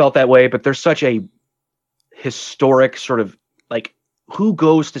Fighters felt that way, but there's such a historic sort of like, who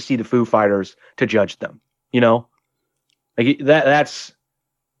goes to see the Foo Fighters to judge them? You know, like that's.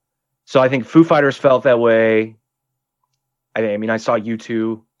 So I think Foo Fighters felt that way. I mean, I saw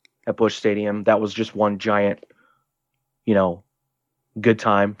U2 at Busch Stadium. That was just one giant, you know, good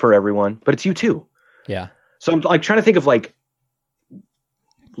time for everyone. But it's U2. Yeah. So I'm like trying to think of like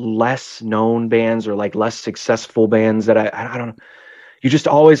less known bands or like less successful bands that I don't know. You just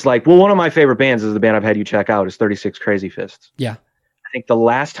always like, well, one of my favorite bands is the band I've had you check out is 36 Crazy Fists. Yeah. I think the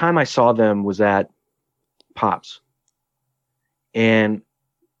last time I saw them was at Pops. And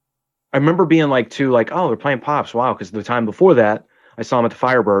I remember being like, oh, they're playing Pops. Wow. Because the time before that, I saw them at the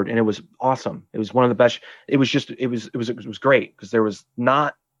Firebird, and it was awesome. It was one of the best. It was great because there was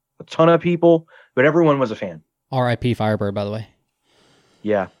not a ton of people, but everyone was a fan. R.I.P. Firebird, by the way.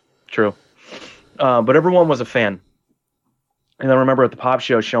 Yeah, true. But everyone was a fan. And I remember at the Pop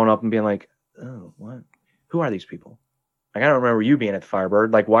show showing up and being like, oh, what? Who are these people? Like, I don't remember you being at the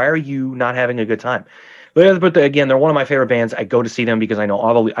Firebird. Like, why are you not having a good time? But again, they're one of my favorite bands. I go to see them because I know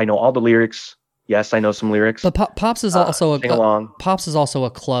all the lyrics. Yes, I know some lyrics. But Pops is also Pops is also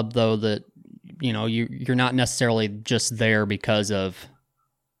a club though that, you know, you're not necessarily just there because of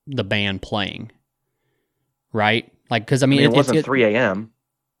the band playing, right? Like, because I mean, it wasn't 3 a.m.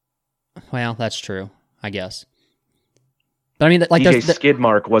 Well, that's true, I guess. But I mean, like, DJ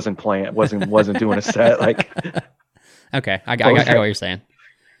Skidmark wasn't doing a set. Like, okay, I got what you're saying.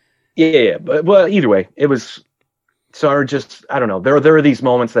 Yeah, but well, either way, it was. So I don't know. There are these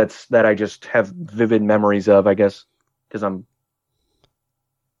moments that I just have vivid memories of, I guess, because I'm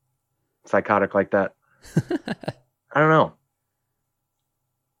psychotic like that. I don't know.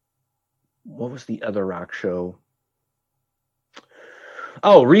 What was the other rock show?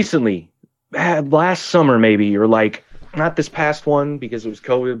 Oh, recently, last summer maybe, or like not this past one because it was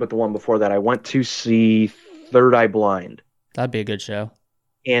COVID, but the one before that, I went to see Third Eye Blind. That'd be a good show.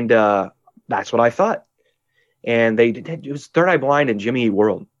 And that's what I thought. And it was Third Eye Blind and Jimmy Eat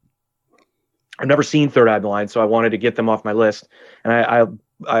World. I've never seen Third Eye Blind, so I wanted to get them off my list. And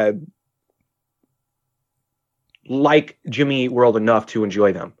I like Jimmy Eat World enough to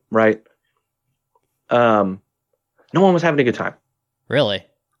enjoy them, right? No one was having a good time. Really?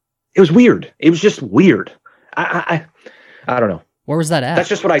 It was weird. It was just weird. I don't know. Where was that at? That's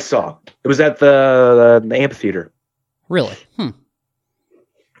just what I saw. It was at the amphitheater. Really?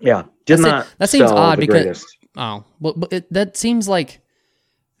 Yeah. That seems odd because greatest. That seems like,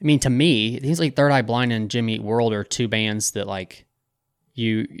 I mean, to me, it seems like Third Eye Blind and Jimmy Eat World are two bands that like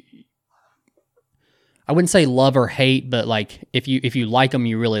I wouldn't say love or hate, but like if you like them,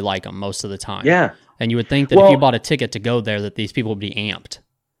 you really like them most of the time. Yeah. And you would think that if you bought a ticket to go there, that these people would be amped.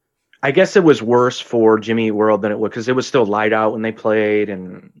 I guess it was worse for Jimmy Eat World than it would because it was still light out when they played,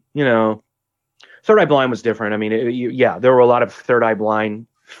 and Third Eye Blind was different. I mean, there were a lot of Third Eye Blind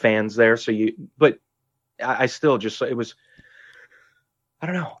fans there. But I still just, it was, I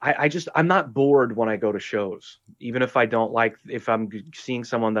don't know. I'm not bored when I go to shows, even if if I'm seeing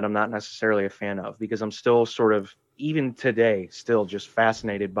someone that I'm not necessarily a fan of, because I'm still sort of, even today, still just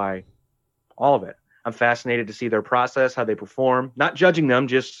fascinated by all of it. I'm fascinated to see their process, how they perform, not judging them,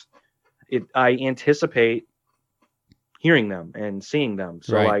 I anticipate hearing them and seeing them.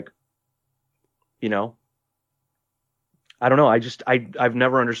 So right. I don't know. I've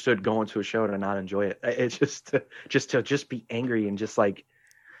never understood going to a show to not enjoy it. It's just be angry and just like,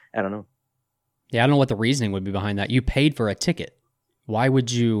 I don't know. Yeah, I don't know what the reasoning would be behind that. You paid for a ticket. Why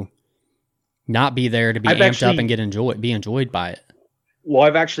would you not be there to be amped up and be enjoyed by it? Well,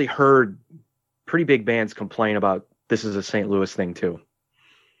 I've actually heard pretty big bands complain about this is a St. Louis thing too.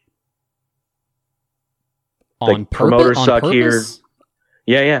 Promoters suck here.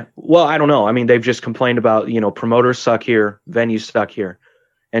 Yeah. Well, I don't know. I mean, they've just complained about, promoters suck here, venues suck here,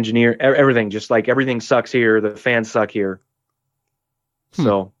 everything, just like everything sucks here. The fans suck here.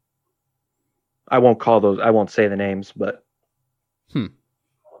 So I won't say the names, but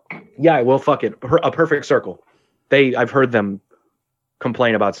yeah, I will. Fuck it. A Perfect Circle. I've heard them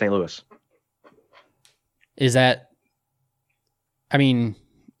complain about St. Louis. Is that, I mean,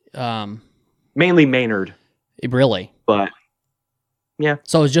 mainly Maynard. Really? But yeah.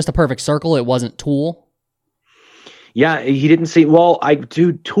 So it was just A Perfect Circle. It wasn't Tool. Yeah, he didn't see. Well,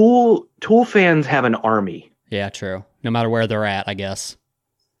 Tool fans have an army. Yeah, true. No matter where they're at, I guess.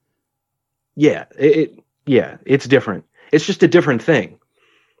 Yeah, it's different. It's just a different thing.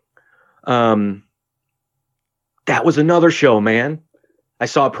 That was another show, man. I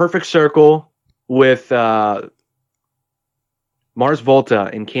saw A Perfect Circle with Mars Volta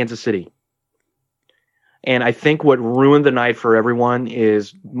in Kansas City. And I think what ruined the night for everyone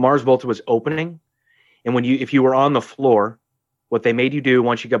is Mars Volta was opening. And if you were on the floor, what they made you do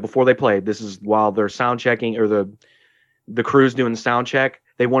before they played, this is while they're sound checking or the crew's doing the sound check,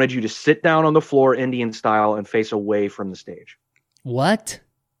 they wanted you to sit down on the floor Indian style and face away from the stage. What?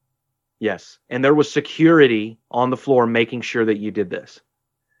 Yes. And there was security on the floor making sure that you did this.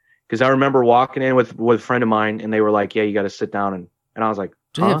 Because I remember walking in with a friend of mine and they were like, yeah, you got to sit down. And I was like,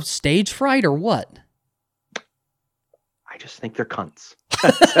 do they have stage fright or what? I just think they're cunts.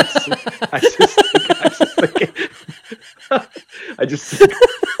 I just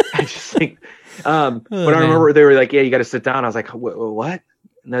think. When I remember they were like, "Yeah, you got to sit down." I was like, "What?"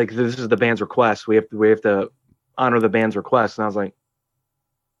 And they're like, "This is the band's request. We have to honor the band's request." And I was like,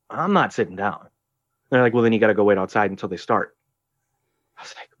 "I'm not sitting down." And they're like, "Well, then you got to go wait outside until they start." I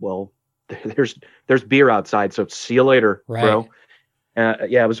was like, "Well, there's beer outside, so see you later, right. bro."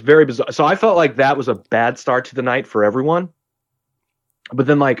 Yeah, it was very bizarre. So I felt like that was a bad start to the night for everyone. But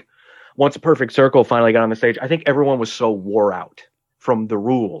then, like, once A Perfect Circle finally got on the stage, I think everyone was so wore out from the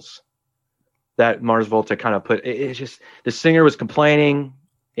rules that Mars Volta kind of put. It's just the singer was complaining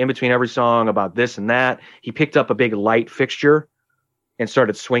in between every song about this and that. He picked up a big light fixture and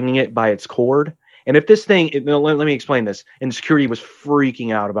started swinging it by its cord. And if this thing, let me explain this. And security was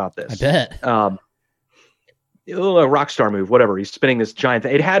freaking out about this. I bet. A rock star move, whatever. He's spinning this giant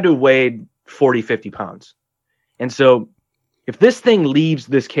thing. It had to weigh 40, 50 pounds. And so If this thing leaves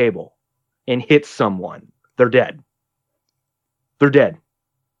this cable and hits someone, they're dead. They're dead.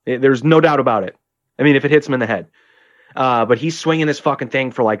 There's no doubt about it. I mean, if it hits him in the head. But he's swinging this fucking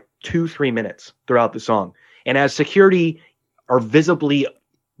thing for like 2-3 minutes throughout the song. And as security are visibly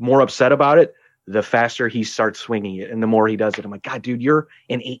more upset about it, the faster he starts swinging it and the more he does it. I'm like, God, dude, you're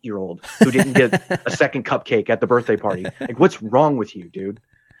an 8-year-old who didn't get a second cupcake at the birthday party. Like, what's wrong with you, dude?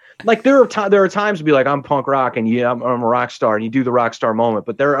 Like, there are times to be like, I'm punk rock and I'm a rock star and you do the rock star moment.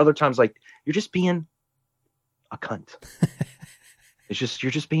 But there are other times like, you're just being a cunt.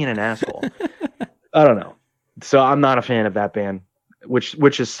 You're just being an asshole. I don't know. So I'm not a fan of that band,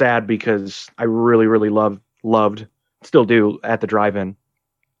 which is sad because I really, really loved, still do, At the Drive-In.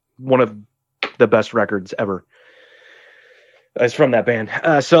 One of the best records ever. It's from that band.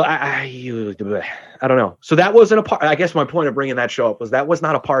 So I don't know. So that wasn't a party. I guess my point of bringing that show up was that was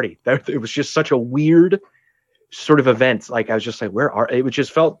not a party. It was just such a weird sort of event. Like, I was just like, it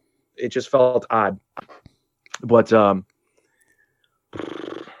just felt odd. But I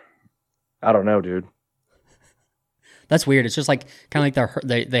don't know, dude. That's weird. It's just like kind of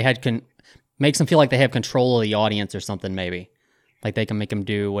like they had makes them feel like they have control of the audience or something. Maybe like they can make them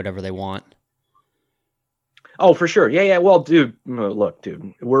do whatever they want. Oh, for sure. Yeah. Well, dude, look,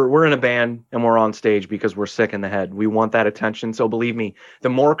 dude, we're in a band and we're on stage because we're sick in the head. We want that attention. So believe me, the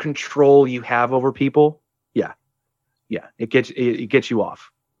more control you have over people, yeah, it gets you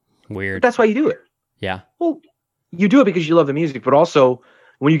off. Weird. But that's why you do it. Yeah. Well, you do it because you love the music, but also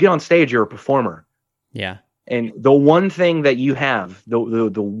when you get on stage, you're a performer. Yeah. And the one thing that you have, the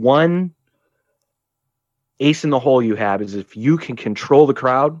one ace in the hole you have is if you can control the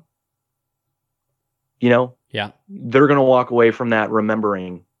crowd, yeah, they're going to walk away from that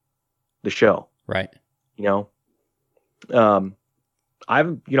remembering the show. Right.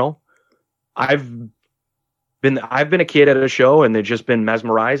 I've been a kid at a show and they've just been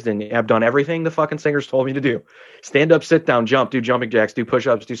mesmerized and I've done everything the fucking singers told me to do. Stand up, sit down, jump, do jumping jacks, do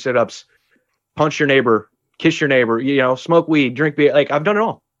push-ups, do sit-ups, punch your neighbor, kiss your neighbor, smoke weed, drink beer. Like, I've done it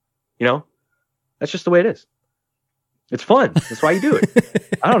all, that's just the way it is. It's fun. That's why you do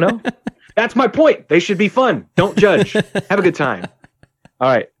it. I don't know. That's my point. They should be fun. Don't judge. Have a good time. All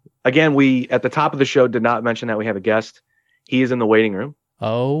right. Again, we, at the top of the show, did not mention that we have a guest. He is in the waiting room.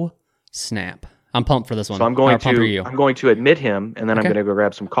 Oh, snap. I'm pumped for this one. So I'm going to admit him, and then I'm going to go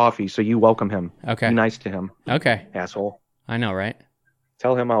grab some coffee. So you welcome him. Okay. Be nice to him. Okay. Asshole. I know, right?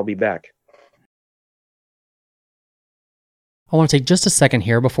 Tell him I'll be back. I want to take just a second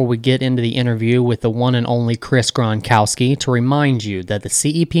here before we get into the interview with the one and only Chris Gronkowski to remind you that the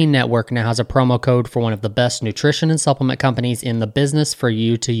CEP Network now has a promo code for one of the best nutrition and supplement companies in the business for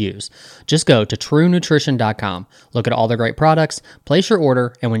you to use. Just go to truenutrition.com, look at all the great products, place your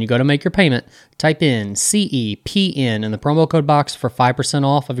order, and when you go to make your payment, type in CEPN in the promo code box for 5%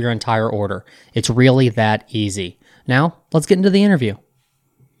 off of your entire order. It's really that easy. Now, let's get into the interview.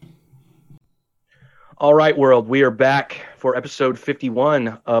 All right, world, we are back for episode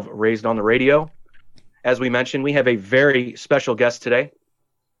 51 of Raised on the Radio. As we mentioned, we have a very special guest today,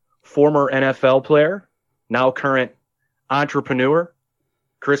 former NFL player, now current entrepreneur,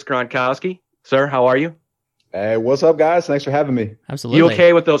 Chris Gronkowski. Sir, how are you? Hey, what's up, guys? Thanks for having me. Absolutely. You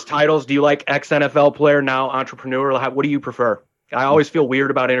okay with those titles? Do you like ex-NFL player, now entrepreneur? What do you prefer? I always feel weird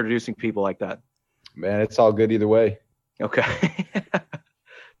about introducing people like that. Man, it's all good either way. Okay.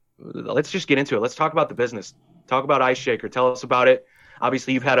 Let's just get into it. Let's talk about the business. Talk about Ice Shaker. Tell us about it.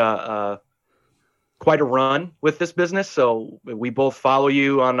 Obviously, you've had quite a run with this business, so we both follow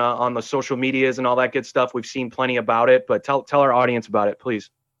you on the social medias and all that good stuff. We've seen plenty about it, but tell our audience about it, please.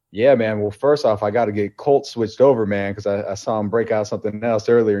 Yeah, man. Well, first off, I got to get Colt switched over, man, because I saw him break out something else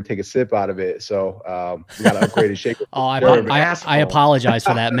earlier and take a sip out of it. So we got to upgrade his shaker. I apologize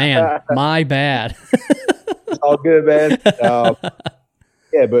for that, man. My bad. It's all good, man.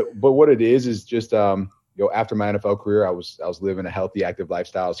 Yeah, but what it is just after my NFL career, I was living a healthy, active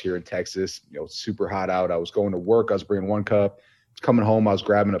lifestyle here in Texas. Super hot out. I was going to work. I was bringing one cup. I was coming home. I was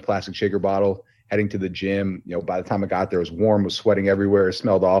grabbing a plastic shaker bottle, heading to the gym. By the time I got there, it was warm, was sweating everywhere. It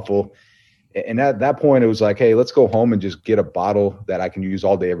smelled awful. And at that point, it was like, hey, let's go home and just get a bottle that I can use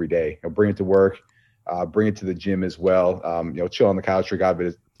all day, every day. Bring it to work, bring it to the gym as well. Chill on the couch, drink out of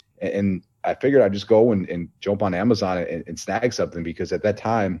it. And I figured I'd just go and jump on Amazon and snag something, because at that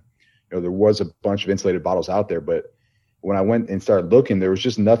time, there was a bunch of insulated bottles out there. But when I went and started looking, there was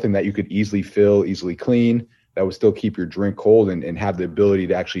just nothing that you could easily fill, easily clean, that would still keep your drink cold and have the ability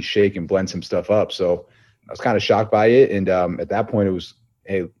to actually shake and blend some stuff up. So I was kind of shocked by it. And at that point, it was,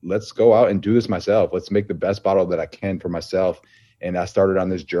 hey, let's go out and do this myself. Let's make the best bottle that I can for myself. And I started on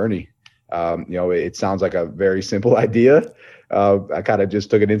this journey. It sounds like a very simple idea. I kind of just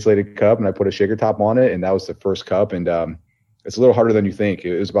took an insulated cup and I put a shaker top on it, and that was the first cup. And it's a little harder than you think.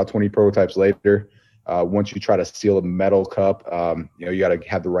 It was about 20 prototypes later. Once you try to seal a metal cup, you got to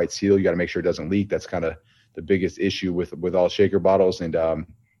have the right seal. You got to make sure it doesn't leak. That's kind of the biggest issue with all shaker bottles. And I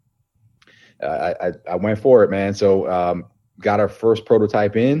went for it, man. So got our first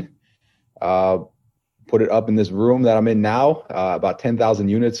prototype in, put it up in this room that I'm in now, about 10,000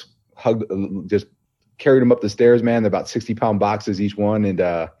 units, just carried them up the stairs, man. They're about 60-pound boxes each one,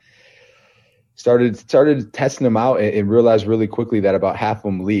 and started testing them out and realized really quickly that about half of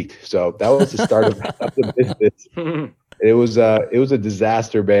them leaked. So that was the start of the business. It was a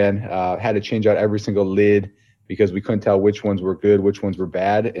disaster, man. Had to change out every single lid because we couldn't tell which ones were good, which ones were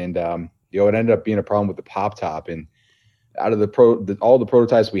bad, and it ended up being a problem with the pop top. And out of all the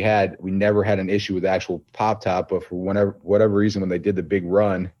prototypes we had, we never had an issue with the actual pop top. But for whatever reason, when they did the big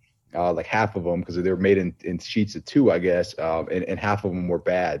run, like half of them, because they were made in sheets of 2, I guess, and half of them were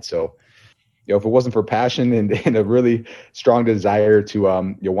bad. So, if it wasn't for passion and a really strong desire to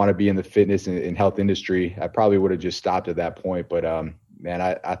want to be in the fitness and health industry, I probably would have just stopped at that point. But man,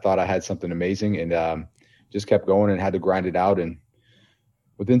 I thought I had something amazing, and just kept going and had to grind it out. And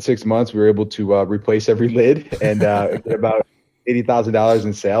within 6 months, we were able to replace every lid and get about $80,000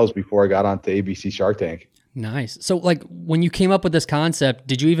 in sales before I got onto ABC Shark Tank. Nice. So, like, when you came up with this concept,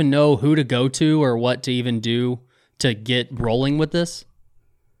 did you even know who to go to or what to even do to get rolling with this?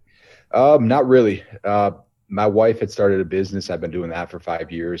 Not really. My wife had started a business. I've been doing that for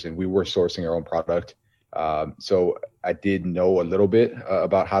 5 years, and we were sourcing our own product. So I did know a little bit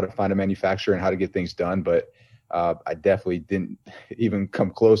about how to find a manufacturer and how to get things done, but I definitely didn't even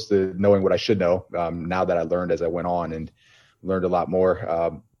come close to knowing what I should know. Now that I learned as I went on and learned a lot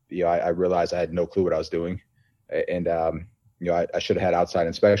more, I realized I had no clue what I was doing. And, I should have had outside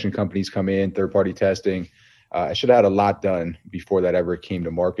inspection companies come in, third-party testing. I should have had a lot done before that ever came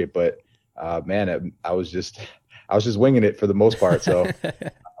to market. But, man, I was just winging it for the most part. So,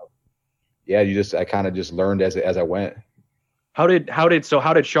 I kind of just learned as I went. How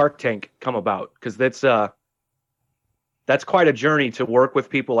did Shark Tank come about? Because that's quite a journey to work with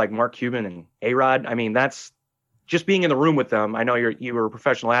people like Mark Cuban and A-Rod. I mean, that's just being in the room with them. I know you were a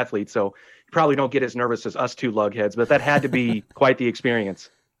professional athlete, so you probably don't get as nervous as us two lugheads, but that had to be quite the experience.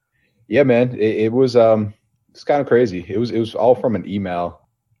 Yeah, man, it was it's kind of crazy. It was all from an email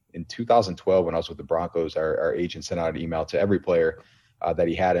in 2012 when I was with the Broncos. Our agent sent out an email to every player that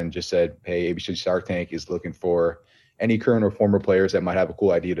he had and just said, "Hey, ABC Shark Tank is looking for any current or former players that might have a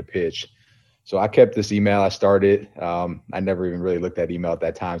cool idea to pitch." So I kept this email. I started. I never even really looked at email at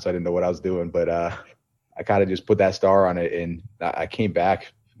that time, so I didn't know what I was doing. But I kind of just put that star on it, and I came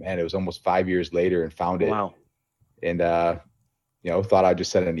back. Man, it was almost 5 years later, and found it. Wow. And thought I'd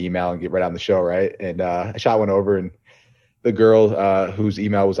just send an email and get right on the show, right? And I shot one over, and the girl whose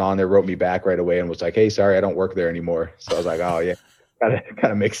email was on there wrote me back right away and was like, "Hey, sorry, I don't work there anymore." So I was like, "Oh yeah,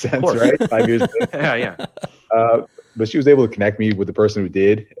 kind of makes sense, right?" 5 years later. Yeah. But she was able to connect me with the person who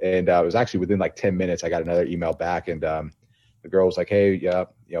did, and it was actually within like 10 minutes I got another email back, and the girl was like, "Hey,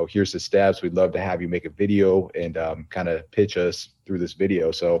 here's the steps. We'd love to have you make a video and kind of pitch us through this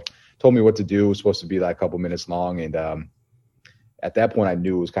video." So told me what to do. It was supposed to be like a couple minutes long, and at that point I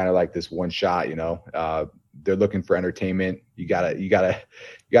knew it was kind of like this one shot. They're looking for entertainment. You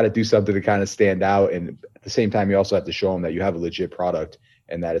gotta do something to kind of stand out, and at the same time you also have to show them that you have a legit product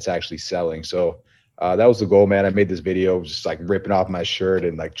and that it's actually selling. So that was the goal, man. I made this video just like ripping off my shirt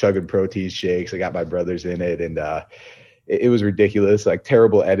and like chugging protein shakes. I got my brothers in it, and it was ridiculous, like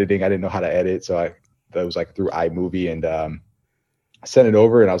terrible editing. I didn't know how to edit, so that was like through iMovie, and I sent it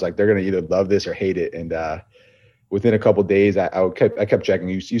over, and I was like, they're gonna either love this or hate it. And within a couple of days, I kept checking.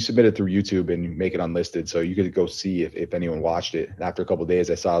 You submit it through YouTube and you make it unlisted, so you could go see if anyone watched it. And after a couple of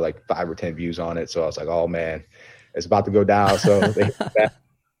days, I saw like 5 or 10 views on it, so I was like, oh man, it's about to go down. So they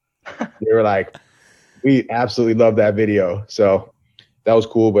were like, we absolutely love that video. So that was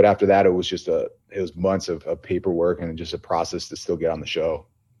cool. But after that, it was months of paperwork and just a process to still get on the show.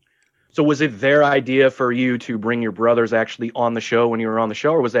 So was it their idea for you to bring your brothers actually on the show when you were on the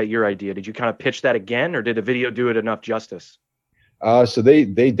show, or was that your idea? Did you kind of pitch that again, or did the video do it enough justice? So they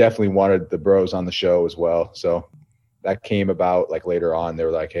definitely wanted the bros on the show as well. So that came about like later on. They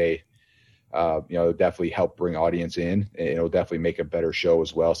were like, hey, it'll definitely help bring audience in, and it'll definitely make a better show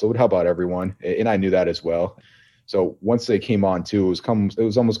as well. So it would help out everyone. And I knew that as well. So once they came on too, it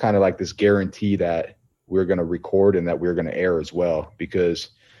was almost kind of like this guarantee that we're going to record and that we're going to air as well. Because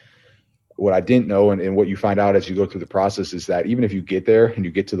what I didn't know, and what you find out as you go through the process, is that even if you get there and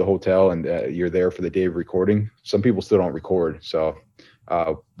you get to the hotel and you're there for the day of recording, some people still don't record. So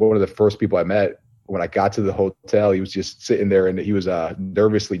one of the first people I met when I got to the hotel, he was just sitting there and he was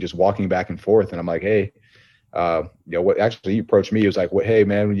nervously just walking back and forth. And I'm like, hey, what actually he approached me. He was like, "What? Hey,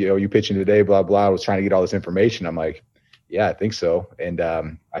 man, you pitching today? Blah blah." I was trying to get all this information. I'm like, "Yeah, I think so." And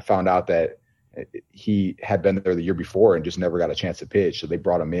I found out that he had been there the year before and just never got a chance to pitch. So they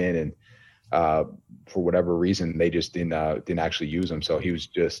brought him in, and for whatever reason, they just didn't actually use him. So he was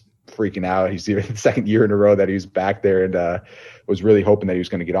just freaking out. He's the second year in a row that he was back there, and was really hoping that he was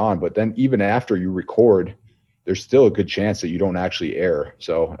going to get on. But then even after you record, there's still a good chance that you don't actually air.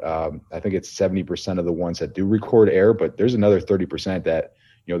 So I think it's 70% of the ones that do record air, but there's another 30% that,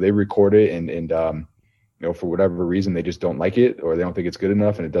 they record it and for whatever reason, they just don't like it or they don't think it's good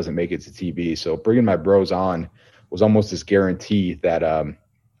enough and it doesn't make it to TV. So bringing my bros on was almost this guarantee that I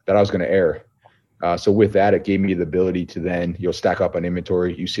was going to air. So with that, it gave me the ability to then, stack up on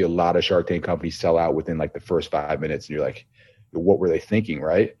inventory. You see a lot of Shark Tank companies sell out within like the first 5 minutes and you're like, what were they thinking?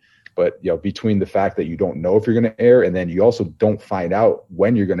 Right. But, between the fact that you don't know if you're going to air and then you also don't find out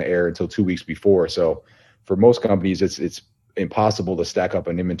when you're going to air until 2 weeks before. So for most companies, it's impossible to stack up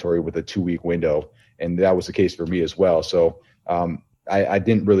an inventory with a 2-week window. And that was the case for me as well. So I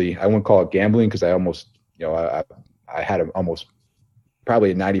wouldn't call it gambling because I almost, I had almost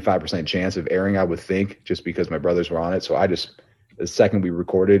probably a 95% chance of airing, I would think, just because my brothers were on it. So the second we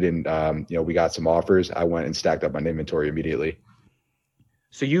recorded and, we got some offers, I went and stacked up my inventory immediately.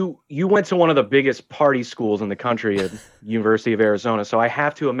 So you went to one of the biggest party schools in the country at University of Arizona. So I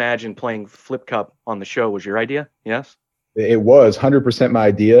have to imagine playing Flip Cup on the show was your idea. Yes? It was 100% my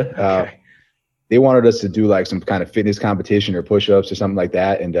idea. Okay. They wanted us to do like some kind of fitness competition or push-ups or something like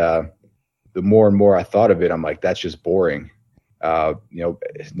that. And the more and more I thought of it, I'm like, that's just boring. No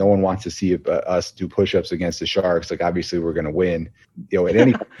one wants to see us do push-ups against the Sharks. Like, obviously we're going to win, at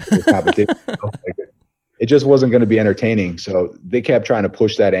any competition. It just wasn't going to be entertaining. So they kept trying to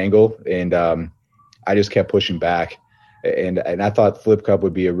push that angle, and I just kept pushing back. And I thought Flip Cup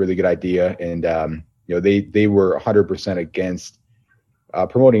would be a really good idea. And they were 100% against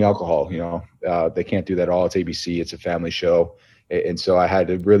promoting alcohol. They can't do that at all. It's ABC. It's a family show. And so I had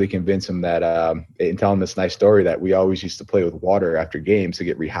to really convince them that, and tell them this nice story that we always used to play with water after games to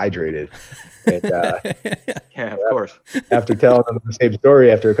get rehydrated. And, yeah, of course. After telling them the same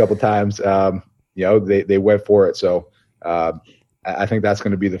story after a couple of times, they went for it. So I think that's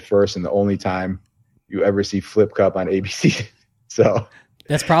going to be the first and the only time you ever see Flip Cup on ABC. So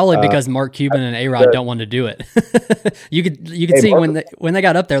that's probably because Mark Cuban and A-Rod don't want to do it. You could see Mark, when they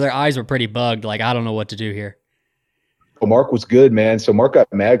got up there, their eyes were pretty bugged. Like, I don't know what to do here. Well, Mark was good, man. So Mark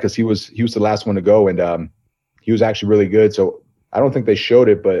got mad because he was the last one to go, and he was actually really good. So I don't think they showed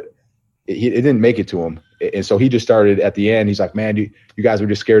it, but it didn't make it to him. And so he just started at the end. He's like, man, you guys were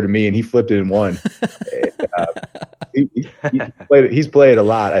just scared of me. And he flipped it and won. And, he's played a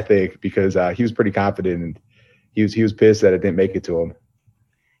lot, I think, because he was pretty confident and he was pissed that it didn't make it to him.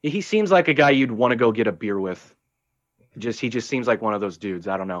 He seems like a guy you'd want to go get a beer with. He just seems like one of those dudes.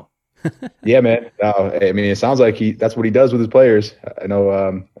 I don't know. Yeah, man. I mean, it sounds like that's what he does with his players. I know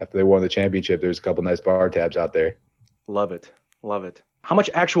after they won the championship, there's a couple nice bar tabs out there. Love it. How much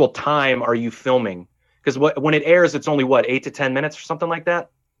actual time are you filming? Because when it airs, it's only 8 to 10 minutes or something like that.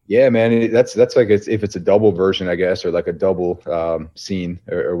 Yeah, man. That's like if it's a double version, I guess, or like a double scene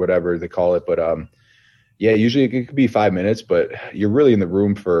or whatever they call it. But yeah, usually it could be 5 minutes, but you're really in the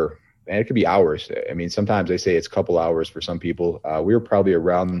room for, man, it could be hours. I mean, sometimes they say it's a couple hours for some people. We were probably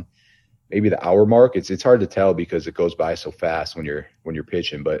around maybe the hour mark. It's hard to tell because it goes by so fast when you're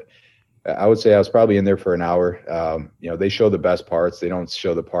pitching, but I would say I was probably in there for an hour. They show the best parts. They don't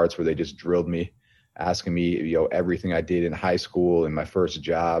show the parts where they just drilled me, asking me, everything I did in high school and my first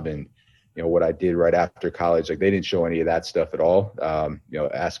job and, what I did right after college. Like, they didn't show any of that stuff at all.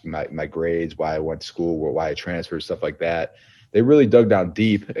 Asking my grades, why I went to school, why I transferred, stuff like that. They really dug down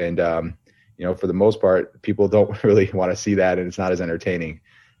deep. And, for the most part, people don't really want to see that, and it's not as entertaining.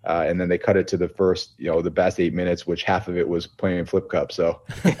 And then they cut it to the first, the best 8 minutes, which half of it was playing Flip Cup. So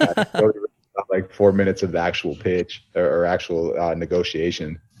like 4 minutes of the actual pitch or actual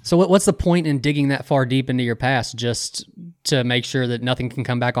negotiation. So what's the point in digging that far deep into your past, just to make sure that nothing can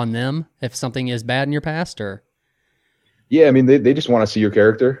come back on them if something is bad in your past? Or yeah, I mean, they just want to see your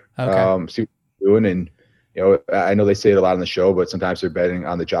character, okay. See what you're doing. And, I know they say it a lot on the show, but sometimes they're betting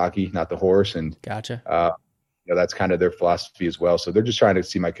on the jockey, not the horse. And gotcha. That's kind of their philosophy as well. So they're just trying to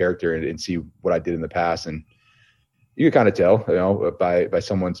see my character and see what I did in the past. And you can kind of tell, by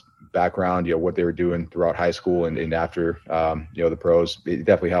someone's background, what they were doing throughout high school and after, the pros. It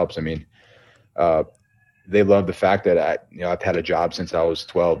definitely helps. I mean, they love the fact that I've had a job since I was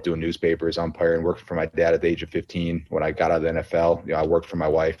 12 doing newspapers, umpiring, working for my dad at the age of 15. When I got out of the NFL, I worked for my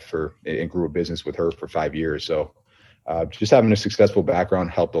wife and grew a business with her for 5 years. So just having a successful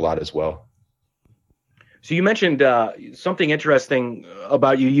background helped a lot as well. So you mentioned something interesting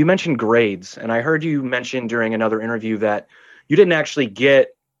about you. You mentioned grades, and I heard you mention during another interview that you didn't actually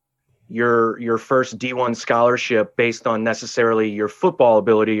get your first D1 scholarship based on necessarily your football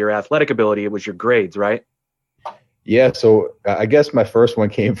ability, your athletic ability. It was your grades, right? Yeah, so I guess my first one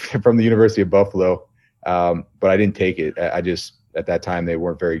came from the University of Buffalo, but I didn't take it. I just, at that time, they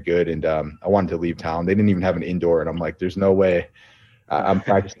weren't very good, and I wanted to leave town. They didn't even have an indoor, and I'm like, there's no way. I'm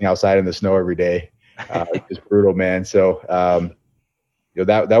practicing outside in the snow every day. It's just brutal, man. So,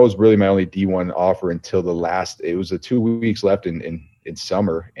 that was really my only D1 offer until it was 2 weeks left in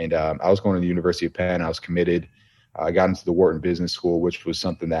summer, and I was going to the University of Penn. I was committed. I got into the Wharton Business School, which was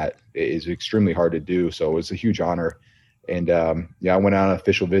something that is extremely hard to do. So it was a huge honor. And I went on an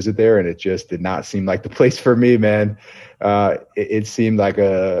official visit there, and it just did not seem like the place for me, man. It seemed like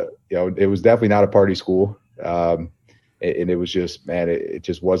it was definitely not a party school. And it was just, man, it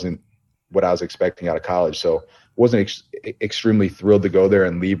just wasn't what I was expecting out of college. So wasn't extremely thrilled to go there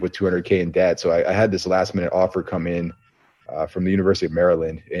and leave with $200K in debt. So I had this last minute offer come in from the University of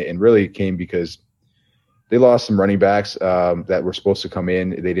Maryland, and really it came because they lost some running backs that were supposed to come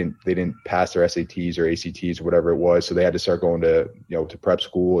in. They didn't pass their SATs or ACTs or whatever it was, so they had to start going to prep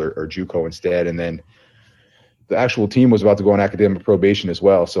school or JUCO instead. And then the actual team was about to go on academic probation as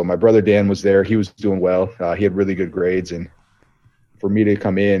well. So my brother Dan was there. He was doing well. He had really good grades, and for me to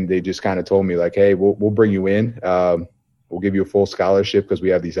come in, they just kind of told me like, "Hey, we'll bring you in. We'll give you a full scholarship because we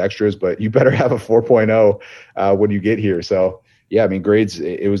have these extras, but you better have a 4.0 when you get here." So. Yeah, I mean, grades,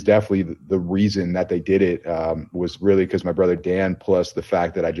 it was definitely the reason that they did it was really because my brother Dan, plus the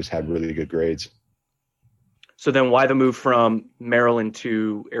fact that I just had really good grades. So then why the move from Maryland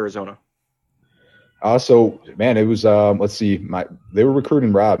to Arizona? So, man, it was, let's see, they were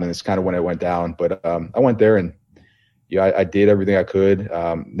recruiting Rob, and it's kind of when it went down. But I went there, and I did everything I could.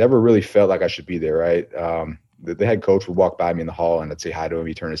 Never really felt like I should be there, right? The head coach would walk by me in the hall, and I'd say hi to him.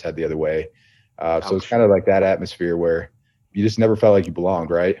 He'd turn his head the other way. So it's kind of like that atmosphere where you just never felt like you belonged,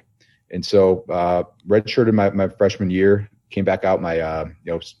 right? And so redshirted my freshman year, came back out my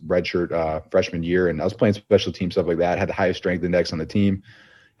redshirt freshman year, and I was playing special team stuff like that. Had the highest strength index on the team,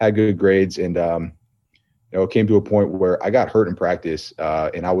 had good grades, and it came to a point where I got hurt in practice,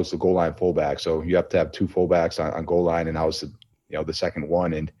 and I was the goal line fullback. So you have to have two fullbacks on goal line, and I was the second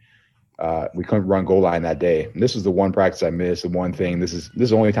one, and we couldn't run goal line that day. And this was the one practice I missed, the one thing. This is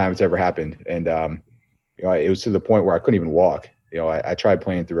the only time it's ever happened, and it was to the point where I couldn't even walk. I tried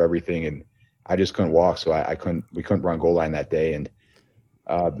playing through everything, and I just couldn't walk. So we couldn't run goal line that day. And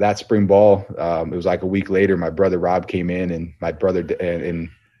that spring ball, it was like a week later, my brother Rob came in, and my brother and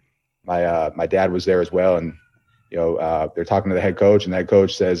my dad was there as well. And, they're talking to the head coach, and the head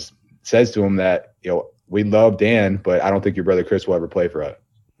coach says to him that, we love Dan, but I don't think your brother Chris will ever play for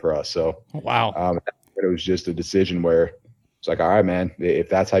us. So, wow. It was just a decision where, it's like, all right, man, if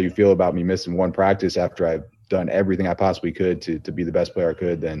that's how you feel about me missing one practice after I've done everything I possibly could to be the best player I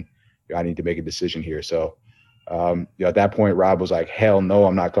could, then I need to make a decision here. So, at that point, Rob was like, hell no,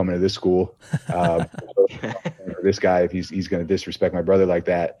 I'm not coming to this school. This guy, if he's going to disrespect my brother like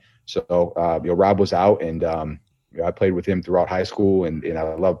that. So, Rob was out, and I played with him throughout high school, and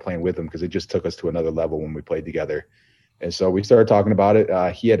I loved playing with him because it just took us to another level when we played together. And so we started talking about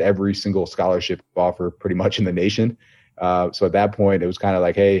it. He had every single scholarship offer pretty much in the nation. So at that point, it was kind of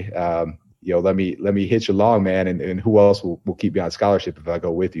like, hey, let me hitch along, man, and who else will keep me on scholarship if I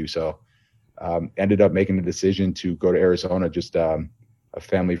go with you? So ended up making the decision to go to Arizona. Just a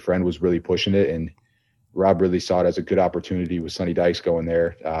family friend was really pushing it, and Rob really saw it as a good opportunity with Sonny Dykes going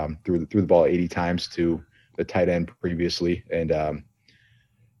there, threw the ball 80 times to the tight end previously, and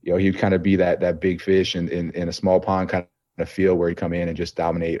he'd kind of be that big fish in a small pond kind of feel where he'd come in and just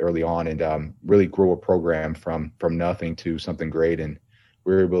dominate early on and really grow a program from nothing to something great. And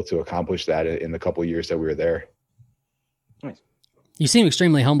we were able to accomplish that in the couple of years that we were there. Nice. You seem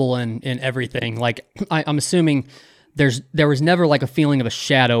extremely humble in everything. Like I'm assuming there was never like a feeling of a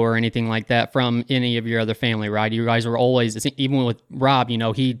shadow or anything like that from any of your other family, right? You guys were always, even with Rob,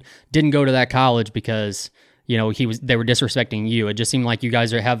 he didn't go to that college because they were disrespecting you. It just seemed like you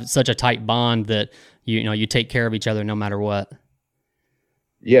guys have such a tight bond that you take care of each other no matter what.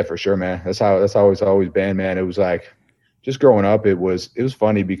 Yeah, for sure, man. That's how it's always been, man. It was like just growing up, it was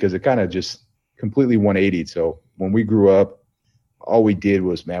funny because it kind of just completely 180'd. So when we grew up, all we did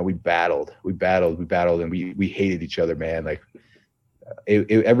was, man, we battled, and we hated each other, man. Like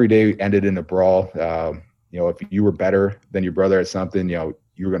every day ended in a brawl. if you were better than your brother at something, you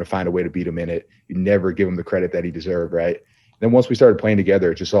were going to find a way to beat him in it. You never give him the credit that he deserved, right? Then once we started playing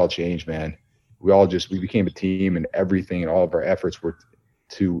together, it just all changed, man. We became a team, and everything and all of our efforts were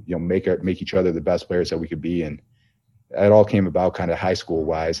to make each other the best players that we could be. And it all came about kind of high school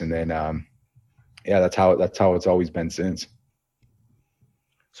wise, and then that's how it's always been since.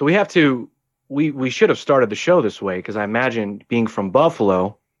 So we should have started the show this way, because I imagine, being from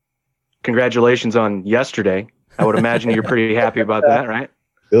Buffalo, congratulations on yesterday. I would imagine you're pretty happy about that, right?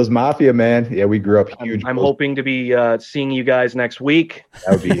 Bills Mafia, man. Yeah, we grew up huge. I'm hoping to be seeing you guys next week.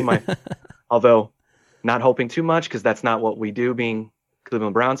 That would be although not hoping too much, because that's not what we do, being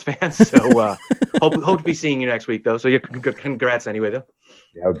Cleveland Browns fans. So hope to be seeing you next week, though. So yeah, congrats anyway, though.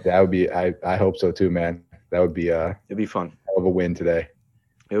 Yeah, that would be. I hope so too, man. That would be. It'd be fun. Hell of a win today.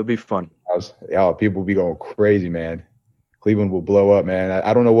 It would be fun. People will be going crazy, man. Cleveland will blow up, man.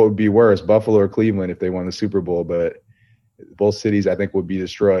 I don't know what would be worse, Buffalo or Cleveland, if they won the Super Bowl, but both cities, I think, would be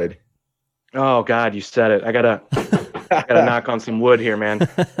destroyed. Oh God, you said it. I gotta knock on some wood here, man.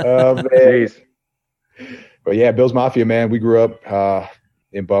 Oh man. Jeez. But yeah, Bills Mafia, man. We grew up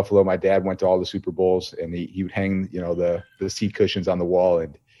in Buffalo. My dad went to all the Super Bowls, and he would hang, the seat cushions on the wall.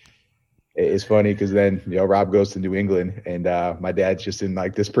 And it's funny because then, Rob goes to New England, and my dad's just in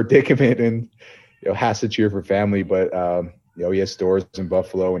like this predicament, and has to cheer for family. But he has stores in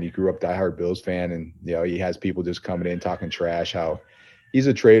Buffalo, and he grew up diehard Bills fan, and he has people just coming in talking trash, how he's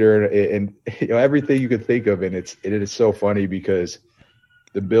a traitor, and everything you could think of. And it is so funny because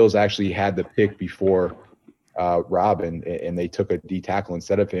the Bills actually had the pick before Rob, and they took a D tackle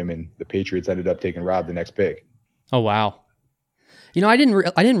instead of him, and the Patriots ended up taking Rob the next pick. Oh wow! I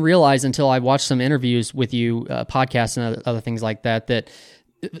didn't realize until I watched some interviews with you, podcasts and other things like that, that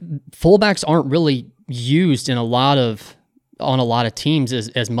fullbacks aren't really used on a lot of teams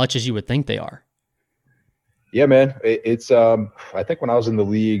as much as you would think they are. Yeah, man. It's I think when I was in the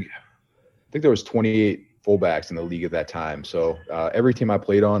league, I think there was 28 fullbacks in the league at that time. So every team I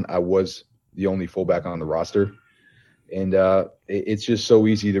played on, I was the only fullback on the roster, and it's just so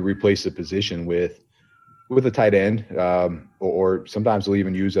easy to replace the position with a tight end, or sometimes they'll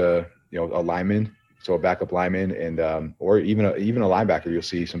even use a lineman, so a backup lineman, and or even a linebacker you'll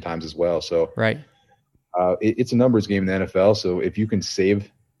see sometimes as well. So right, it's a numbers game in the NFL. So if you can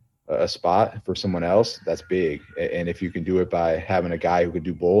save a spot for someone else, that's big. And if you can do it by having a guy who can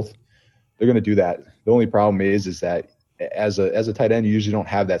do both, they're going to do that. The only problem is that as a tight end, you usually don't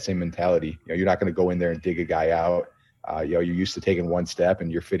have that same mentality. You're not going to go in there and dig a guy out. You're used to taking one step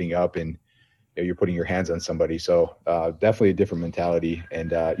and you're fitting up, and you're putting your hands on somebody. So definitely a different mentality.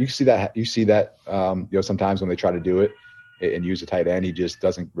 And you see that sometimes when they try to do it and use a tight end, he just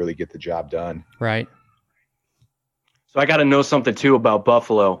doesn't really get the job done. Right. So I got to know something too about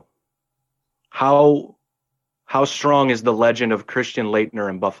Buffalo. How strong is the legend of Christian Laettner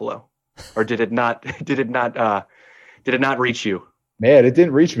in Buffalo, or did it not reach you? Man, it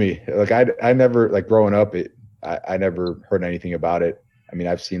didn't reach me. Like I never, like growing up, I never heard anything about it. I mean,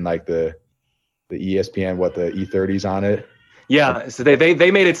 I've seen like the ESPN, the E30s on it. Yeah, so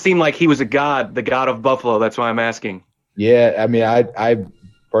they made it seem like he was the god of Buffalo. That's why I'm asking. Yeah, I mean, I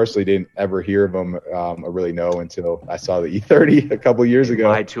personally didn't ever hear of him or really know until I saw the E30 a couple years ago.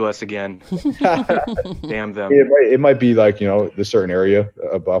 Lied to us again. Damn them. It might be like the certain area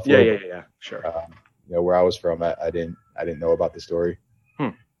of Buffalo. Yeah, sure. Where I was from, I didn't know about the story.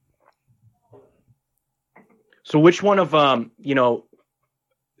 So which one of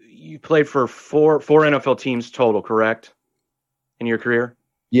you played for four NFL teams total, correct? In your career?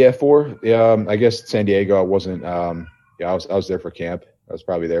 Yeah, 4. I guess San Diego. I wasn't. I was there for camp. I was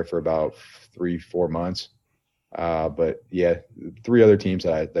probably there for about 3-4 months. But yeah, 3 other teams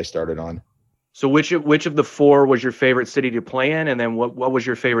that I started on. So which of the 4 was your favorite city to play in, and then what was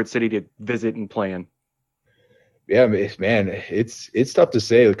your favorite city to visit and play in? Yeah, man, it's tough to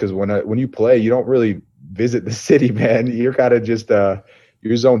say because when you play, you don't really visit the city, man. You're kind of just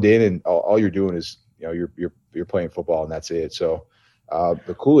you're zoned in, and all you're doing is you're playing football, and that's it. So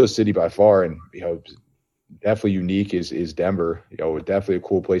the coolest city by far, and definitely unique, is Denver. Definitely a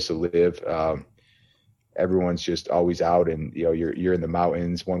cool place to live. Everyone's just always out, and you're in the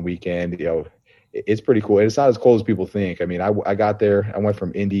mountains one weekend. It's pretty cool. And it's not as cold as people think. I mean, I got there. I went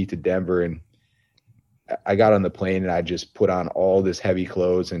from Indy to Denver, and I got on the plane, and I just put on all this heavy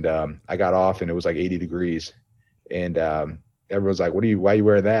clothes, and I got off, and it was like 80 degrees, and everyone's like, why are you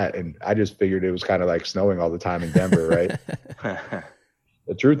wearing that? And I just figured it was kind of like snowing all the time in Denver, right?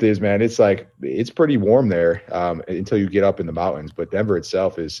 The truth is, man, it's pretty warm there until you get up in the mountains. But Denver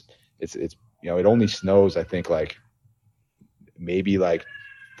itself it only snows, I think, like maybe like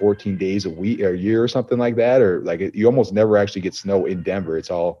 14 days a week or a year or something like that, or like you almost never actually get snow in Denver. It's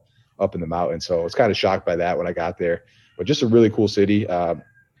all up in the mountains. So I was kind of shocked by that when I got there, but just a really cool city.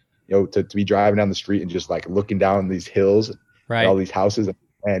 To be driving down the street and just like looking down these hills, Right. and all these houses,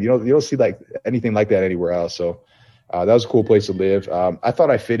 and you don't see like anything like that anywhere else. So that was a cool place to live. I thought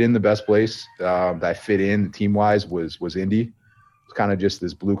I fit in the best place that I fit in team wise was Indy. It's kind of just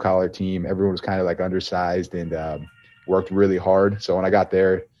this blue collar team. Everyone was kind of like undersized and worked really hard. So when I got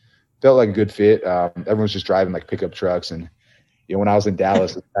there, felt like a good fit. Everyone was just driving like pickup trucks, and when I was in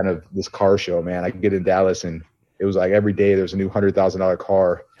Dallas, it's kind of this car show, man. I could get in Dallas and it was like every day there was a new $100,000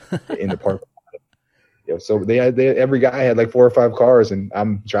 car in the park. So they every guy had like 4 or 5 cars, and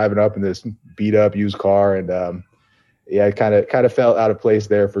I'm driving up in this beat up used car, and it kind of felt out of place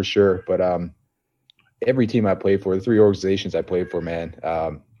there for sure. But every team I played for, the 3 organizations I played for, man,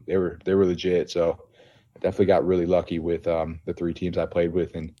 they were legit. So I definitely got really lucky with the 3 teams I played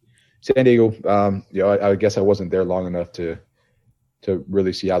with. And San Diego, I guess I wasn't there long enough to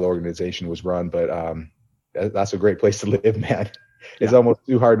really see how the organization was run, but that's a great place to live, man. It's almost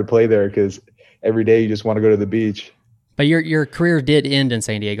too hard to play there because every day you just want to go to the beach. But your career did end in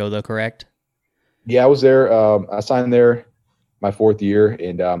San Diego, though, correct? Yeah, I was there. I signed there my 4th year,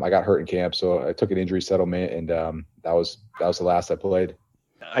 and I got hurt in camp, so I took an injury settlement, and that was the last I played.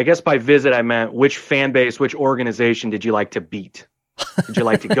 I guess by visit I meant which fan base, which organization did you like to beat? Did you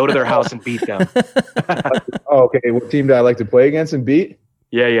like to go to their house and beat them? Oh, okay. What team did I like to play against and beat?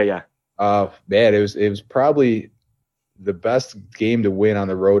 Yeah. Man, it was probably the best game to win on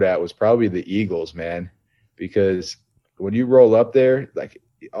the road at was probably the Eagles, man, because when you roll up there, like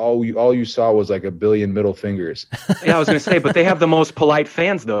all you saw was like a billion middle fingers. Yeah, I was going to say, but they have the most polite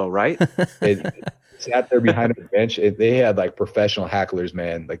fans though, right? It sat there behind the bench. They had like professional hecklers,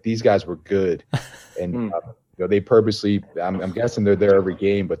 man. Like these guys were good, and they purposely. I'm guessing they're there every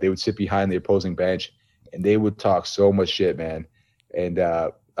game, but they would sit behind the opposing bench and they would talk so much shit, man. And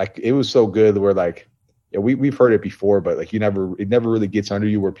like it was so good where like. Yeah, we've heard it before, but like it never really gets under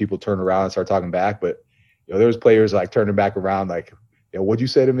you where people turn around and start talking back. But there was players like turning back around, like, what'd you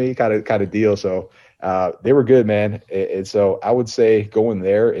say to me, kind of deal. So they were good, man. And so I would say going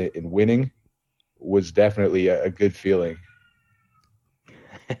there and winning was definitely a good feeling.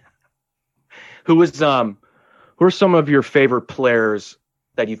 Who are some of your favorite players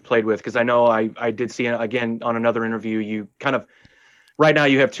that you've played with? Because I know I did see again on another interview you kind of. Right now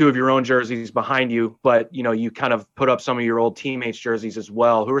you have 2 of your own jerseys behind you, but you kind of put up some of your old teammates' jerseys as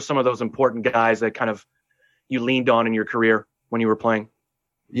well. Who are some of those important guys that kind of you leaned on in your career when you were playing?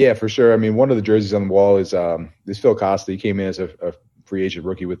 Yeah, for sure. I mean, one of the jerseys on the wall is this Phil Costa. He came in as a free agent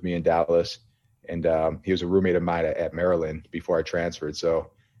rookie with me in Dallas, and he was a roommate of mine at Maryland before I transferred.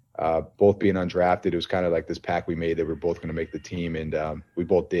 So both being undrafted, it was kind of like this pact we made that we're both going to make the team, and we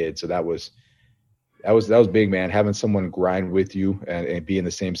both did. So that was big, man. Having someone grind with you and be in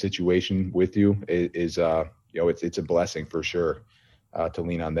the same situation with you is it's a blessing for sure to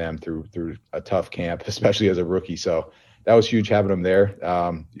lean on them through a tough camp, especially as a rookie. So that was huge having them there.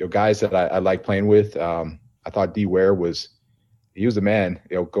 Guys that I like playing with. I thought D Ware was the man.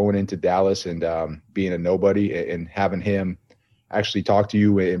 Going into Dallas and being a nobody and having him actually talk to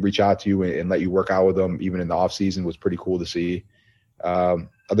you and reach out to you and let you work out with them even in the off season was pretty cool to see.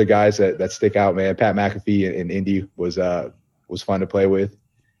 Other guys that stick out, man. Pat McAfee in Indy was fun to play with.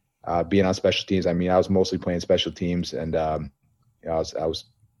 Being on special teams, I mean, I was mostly playing special teams, and I was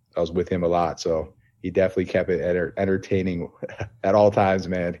with him a lot. So he definitely kept it entertaining at all times,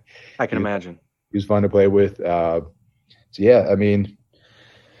 man. I can imagine. He was fun to play with. So yeah, I mean,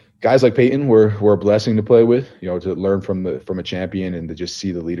 guys like Peyton were a blessing to play with. To learn from a champion and to just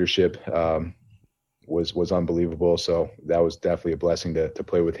see the leadership. Was unbelievable. So that was definitely a blessing to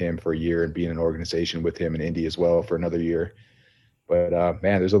play with him for a year and be in an organization with him in Indy as well for another year. But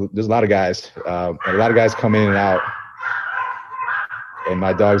man, there's a lot of guys. A lot of guys come in and out, and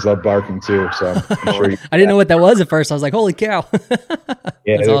my dogs love barking too. So I'm sure I didn't know what that was at first. I was like, "Holy cow!"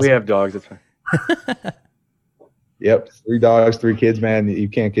 Yeah, awesome. We have dogs. That's fine. Yep, 3 dogs, 3 kids, man. You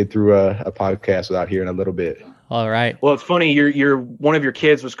can't get through a podcast without hearing a little bit. All right. Well, it's funny. Your one of your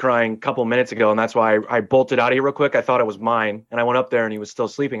kids was crying a couple of minutes ago, and that's why I bolted out of here real quick. I thought it was mine, and I went up there, and he was still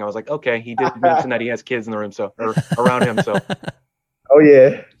sleeping. I was like, okay, he did mention that he has kids in the room, or around him. So. Oh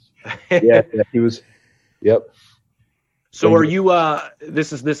yeah. Yeah, he was. Yep. So are you?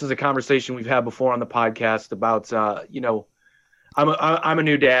 This is a conversation we've had before on the podcast about I'm a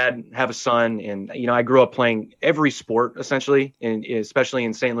new dad, have a son, and I grew up playing every sport essentially, and especially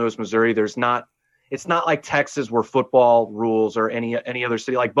in St. Louis, Missouri. It's not like Texas where football rules or any other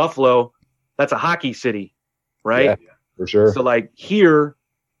city like Buffalo. That's a hockey city, right? Yeah, for sure. So like here,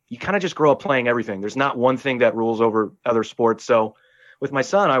 you kind of just grow up playing everything. There's not one thing that rules over other sports. So with my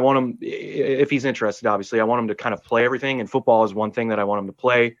son, I want him, if he's interested, obviously, I want him to kind of play everything. And football is one thing that I want him to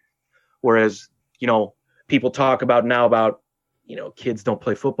play. Whereas, people talk about now about, kids don't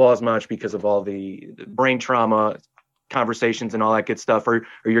play football as much because of all the brain trauma conversations and all that good stuff. Are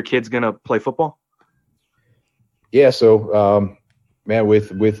your kids going to play football? Yeah. So, man,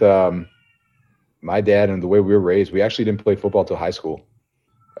 with my dad and the way we were raised, we actually didn't play football till high school.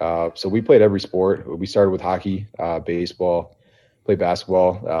 So we played every sport. We started with hockey, baseball, played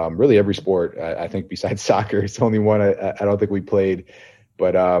basketball, really every sport. I think besides soccer, it's the only one I don't think we played.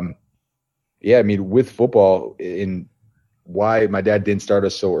 But yeah, I mean, with football, in why my dad didn't start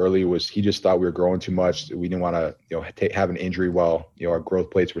us so early was he just thought we were growing too much. We didn't want to, have an injury while our growth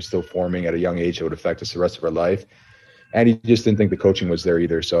plates were still forming at a young age that would affect us the rest of our life. And he just didn't think the coaching was there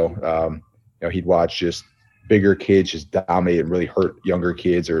either. So he'd watch just bigger kids just dominate and really hurt younger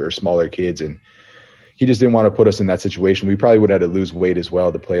kids or smaller kids, and he just didn't want to put us in that situation. We probably would have had to lose weight as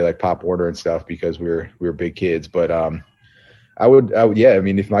well to play like Pop Warner and stuff because we were big kids. But I would, yeah. I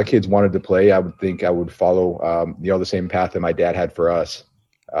mean, if my kids wanted to play, I would think I would follow, the same path that my dad had for us.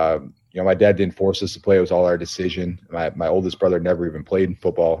 My dad didn't force us to play; it was all our decision. My oldest brother never even played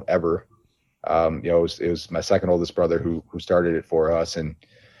football ever. It was my second oldest brother who started it for us, and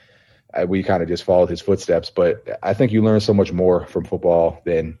we kind of just followed his footsteps. But I think you learn so much more from football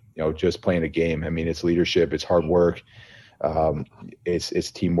than just playing a game. I mean, it's leadership, it's hard work.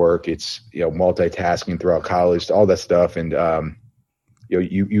 It's teamwork, it's multitasking throughout college, all that stuff, and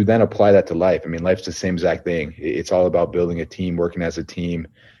you then apply that to life. I mean, life's the same exact thing. It's all about building a team, working as a team,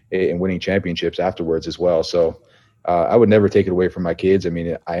 and winning championships afterwards as well. So I would never take it away from my kids. I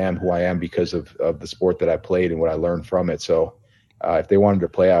mean, I am who I am because of the sport that I played and what I learned from it. So if they wanted to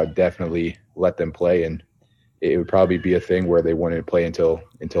play, I would definitely let them play, and it would probably be a thing where they wouldn't play until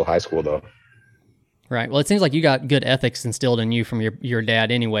high school, though. Right. Well, it seems like you got good ethics instilled in you from your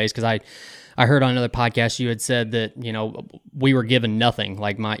dad anyways, because I heard on another podcast you had said that, we were given nothing.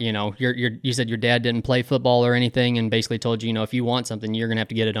 Like you said your dad didn't play football or anything and basically told you, if you want something, you're going to have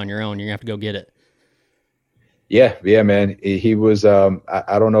to get it on your own. You're going to have to go get it. Yeah, man. He was,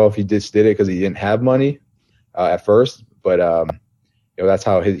 I don't know if he just did it because he didn't have money at first, but that's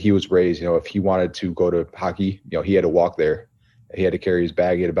how he was raised. If he wanted to go to hockey, he had to walk there. He had to carry his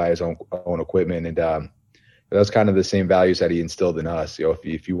bag. He had to buy his own equipment, and that was kind of the same values that he instilled in us.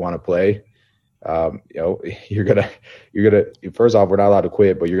 If you want to play, you're gonna. First off, we're not allowed to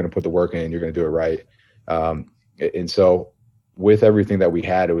quit, but you're gonna put the work in, and you're gonna do it right. And so, with everything that we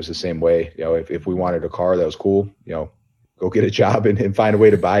had, it was the same way. If we wanted a car, that was cool. Go get a job and find a way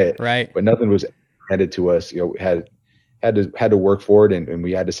to buy it. Right. But nothing was handed to us. Had to work for it, and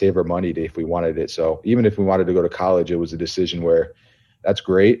we had to save our money if we wanted it. So even if we wanted to go to college, it was a decision where that's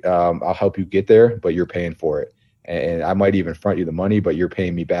great. I'll help you get there, but you're paying for it. And I might even front you the money, but you're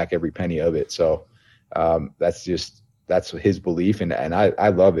paying me back every penny of it. So that's his belief. And I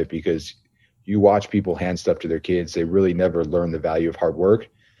love it because you watch people hand stuff to their kids. They really never learn the value of hard work.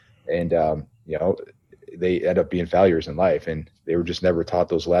 And, they end up being failures in life, and they were just never taught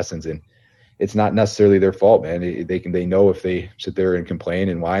those lessons. And it's not necessarily their fault, man. They know if they sit there and complain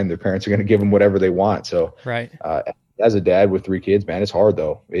and whine, their parents are going to give them whatever they want. So, right. As a dad with 3 kids, man, it's hard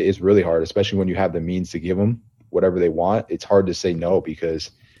though. It's really hard, especially when you have the means to give them whatever they want. It's hard to say no because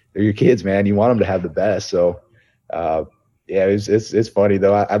they're your kids, man. You want them to have the best. So, it's funny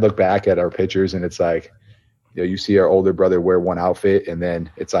though. I look back at our pictures and it's like, you see our older brother wear one outfit, and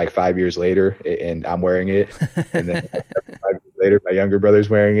then it's like 5 years later, and I'm wearing it, and then 5 years later, my younger brother's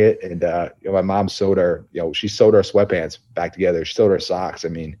wearing it, and my mom sewed she sewed our sweatpants back together. She sewed our socks. I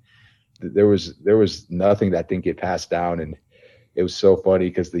mean, there was nothing that didn't get passed down, and it was so funny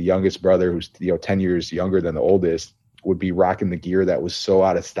because the youngest brother, who's 10 years younger than the oldest, would be rocking the gear that was so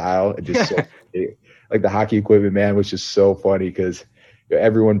out of style and just so like the hockey equipment, man, was just so funny because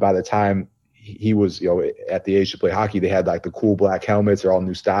everyone by the time he was, at the age to play hockey, they had like the cool black helmets. They're all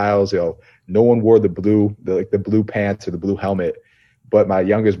new styles. No one wore the blue pants or the blue helmet, but my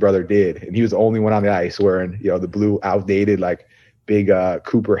youngest brother did, and he was the only one on the ice wearing, the blue outdated like big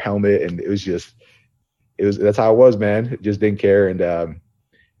Cooper helmet, and that's how it was, man. It just didn't care, and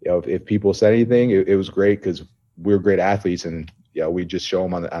if people said anything, it was great because we were great athletes, and we just show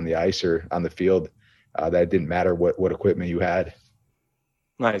them on the ice or on the field that it didn't matter what equipment you had.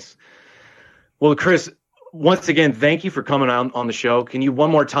 Nice. Well, Chris, once again, thank you for coming on the show. Can you,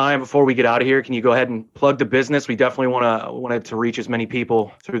 one more time before we get out of here, can you go ahead and plug the business? We definitely wanted to reach as many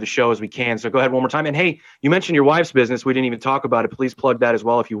people through the show as we can. So go ahead one more time. And hey, you mentioned your wife's business. We didn't even talk about it. Please plug that as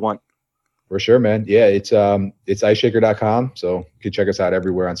well if you want. For sure, man. Yeah, it's iceshaker.com. So you can check us out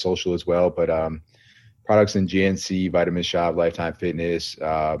everywhere on social as well. But products in GNC, Vitamin Shop, Lifetime Fitness.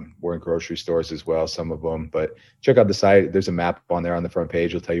 We're in grocery stores as well, some of them. But check out the site. There's a map on there on the front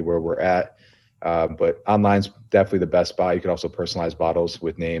page. It'll tell you where we're at. But online's definitely the best spot. You can also personalize bottles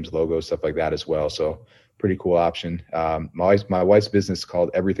with names, logos, stuff like that as well. So pretty cool option. My wife's business is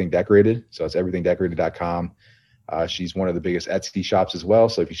called Everything Decorated. So it's everythingdecorated.com. She's one of the biggest Etsy shops as well.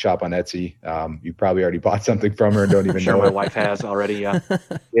 So if you shop on Etsy, you probably already bought something from her and don't even sure know. My it. wife has already. Yeah.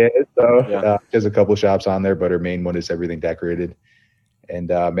 Yeah. So Yeah. there's a couple shops on there, but her main one is Everything Decorated. And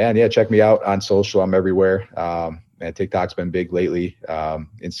man, yeah, check me out on social. I'm everywhere. Man, TikTok's been big lately.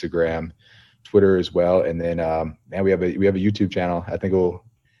 Instagram, Twitter as well. And then man, we have a YouTube channel. I think we'll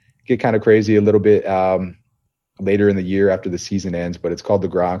get kind of crazy a little bit later in the year after the season ends, but it's called The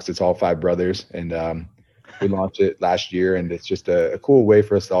Gronks. It's all 5 brothers. And we launched it last year, and it's just a cool way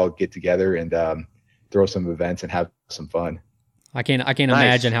for us to all get together and throw some events and have some fun. I can't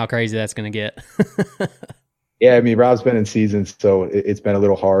imagine how crazy that's going to get. Yeah, I mean, Rob's been in seasons, so it's been a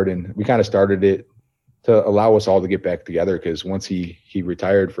little hard, and we kind of started it to allow us all to get back together because once he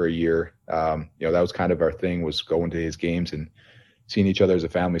retired for a year, that was kind of our thing, was going to his games and seeing each other as a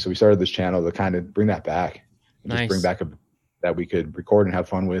family. So we started this channel to kind of bring that back, and just bring back that we could record and have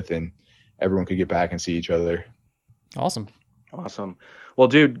fun with, and everyone could get back and see each other. Awesome. Well,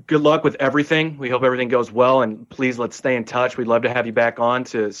 dude, good luck with everything. We hope everything goes well, and please let's stay in touch. We'd love to have you back on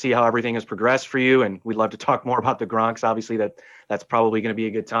to see how everything has progressed for you, and we'd love to talk more about the Gronks. Obviously, that's probably going to be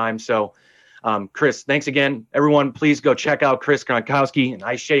a good time. So, Chris, thanks again. Everyone, please go check out Chris Gronkowski and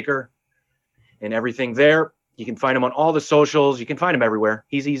Ice Shaker and everything there. You can find him on all the socials. You can find him everywhere.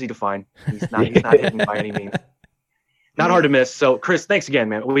 He's easy to find. He's not hidden by any means. Not hard to miss. So, Chris, thanks again,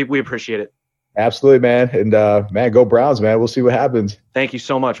 man. We appreciate it. Absolutely, man. And man, go Browns, man. We'll see what happens. Thank you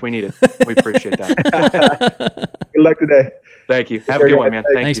so much. We need it. We appreciate that. Good luck today. Thank you. Have a good one, man.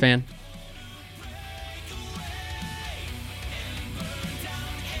 Thanks, man.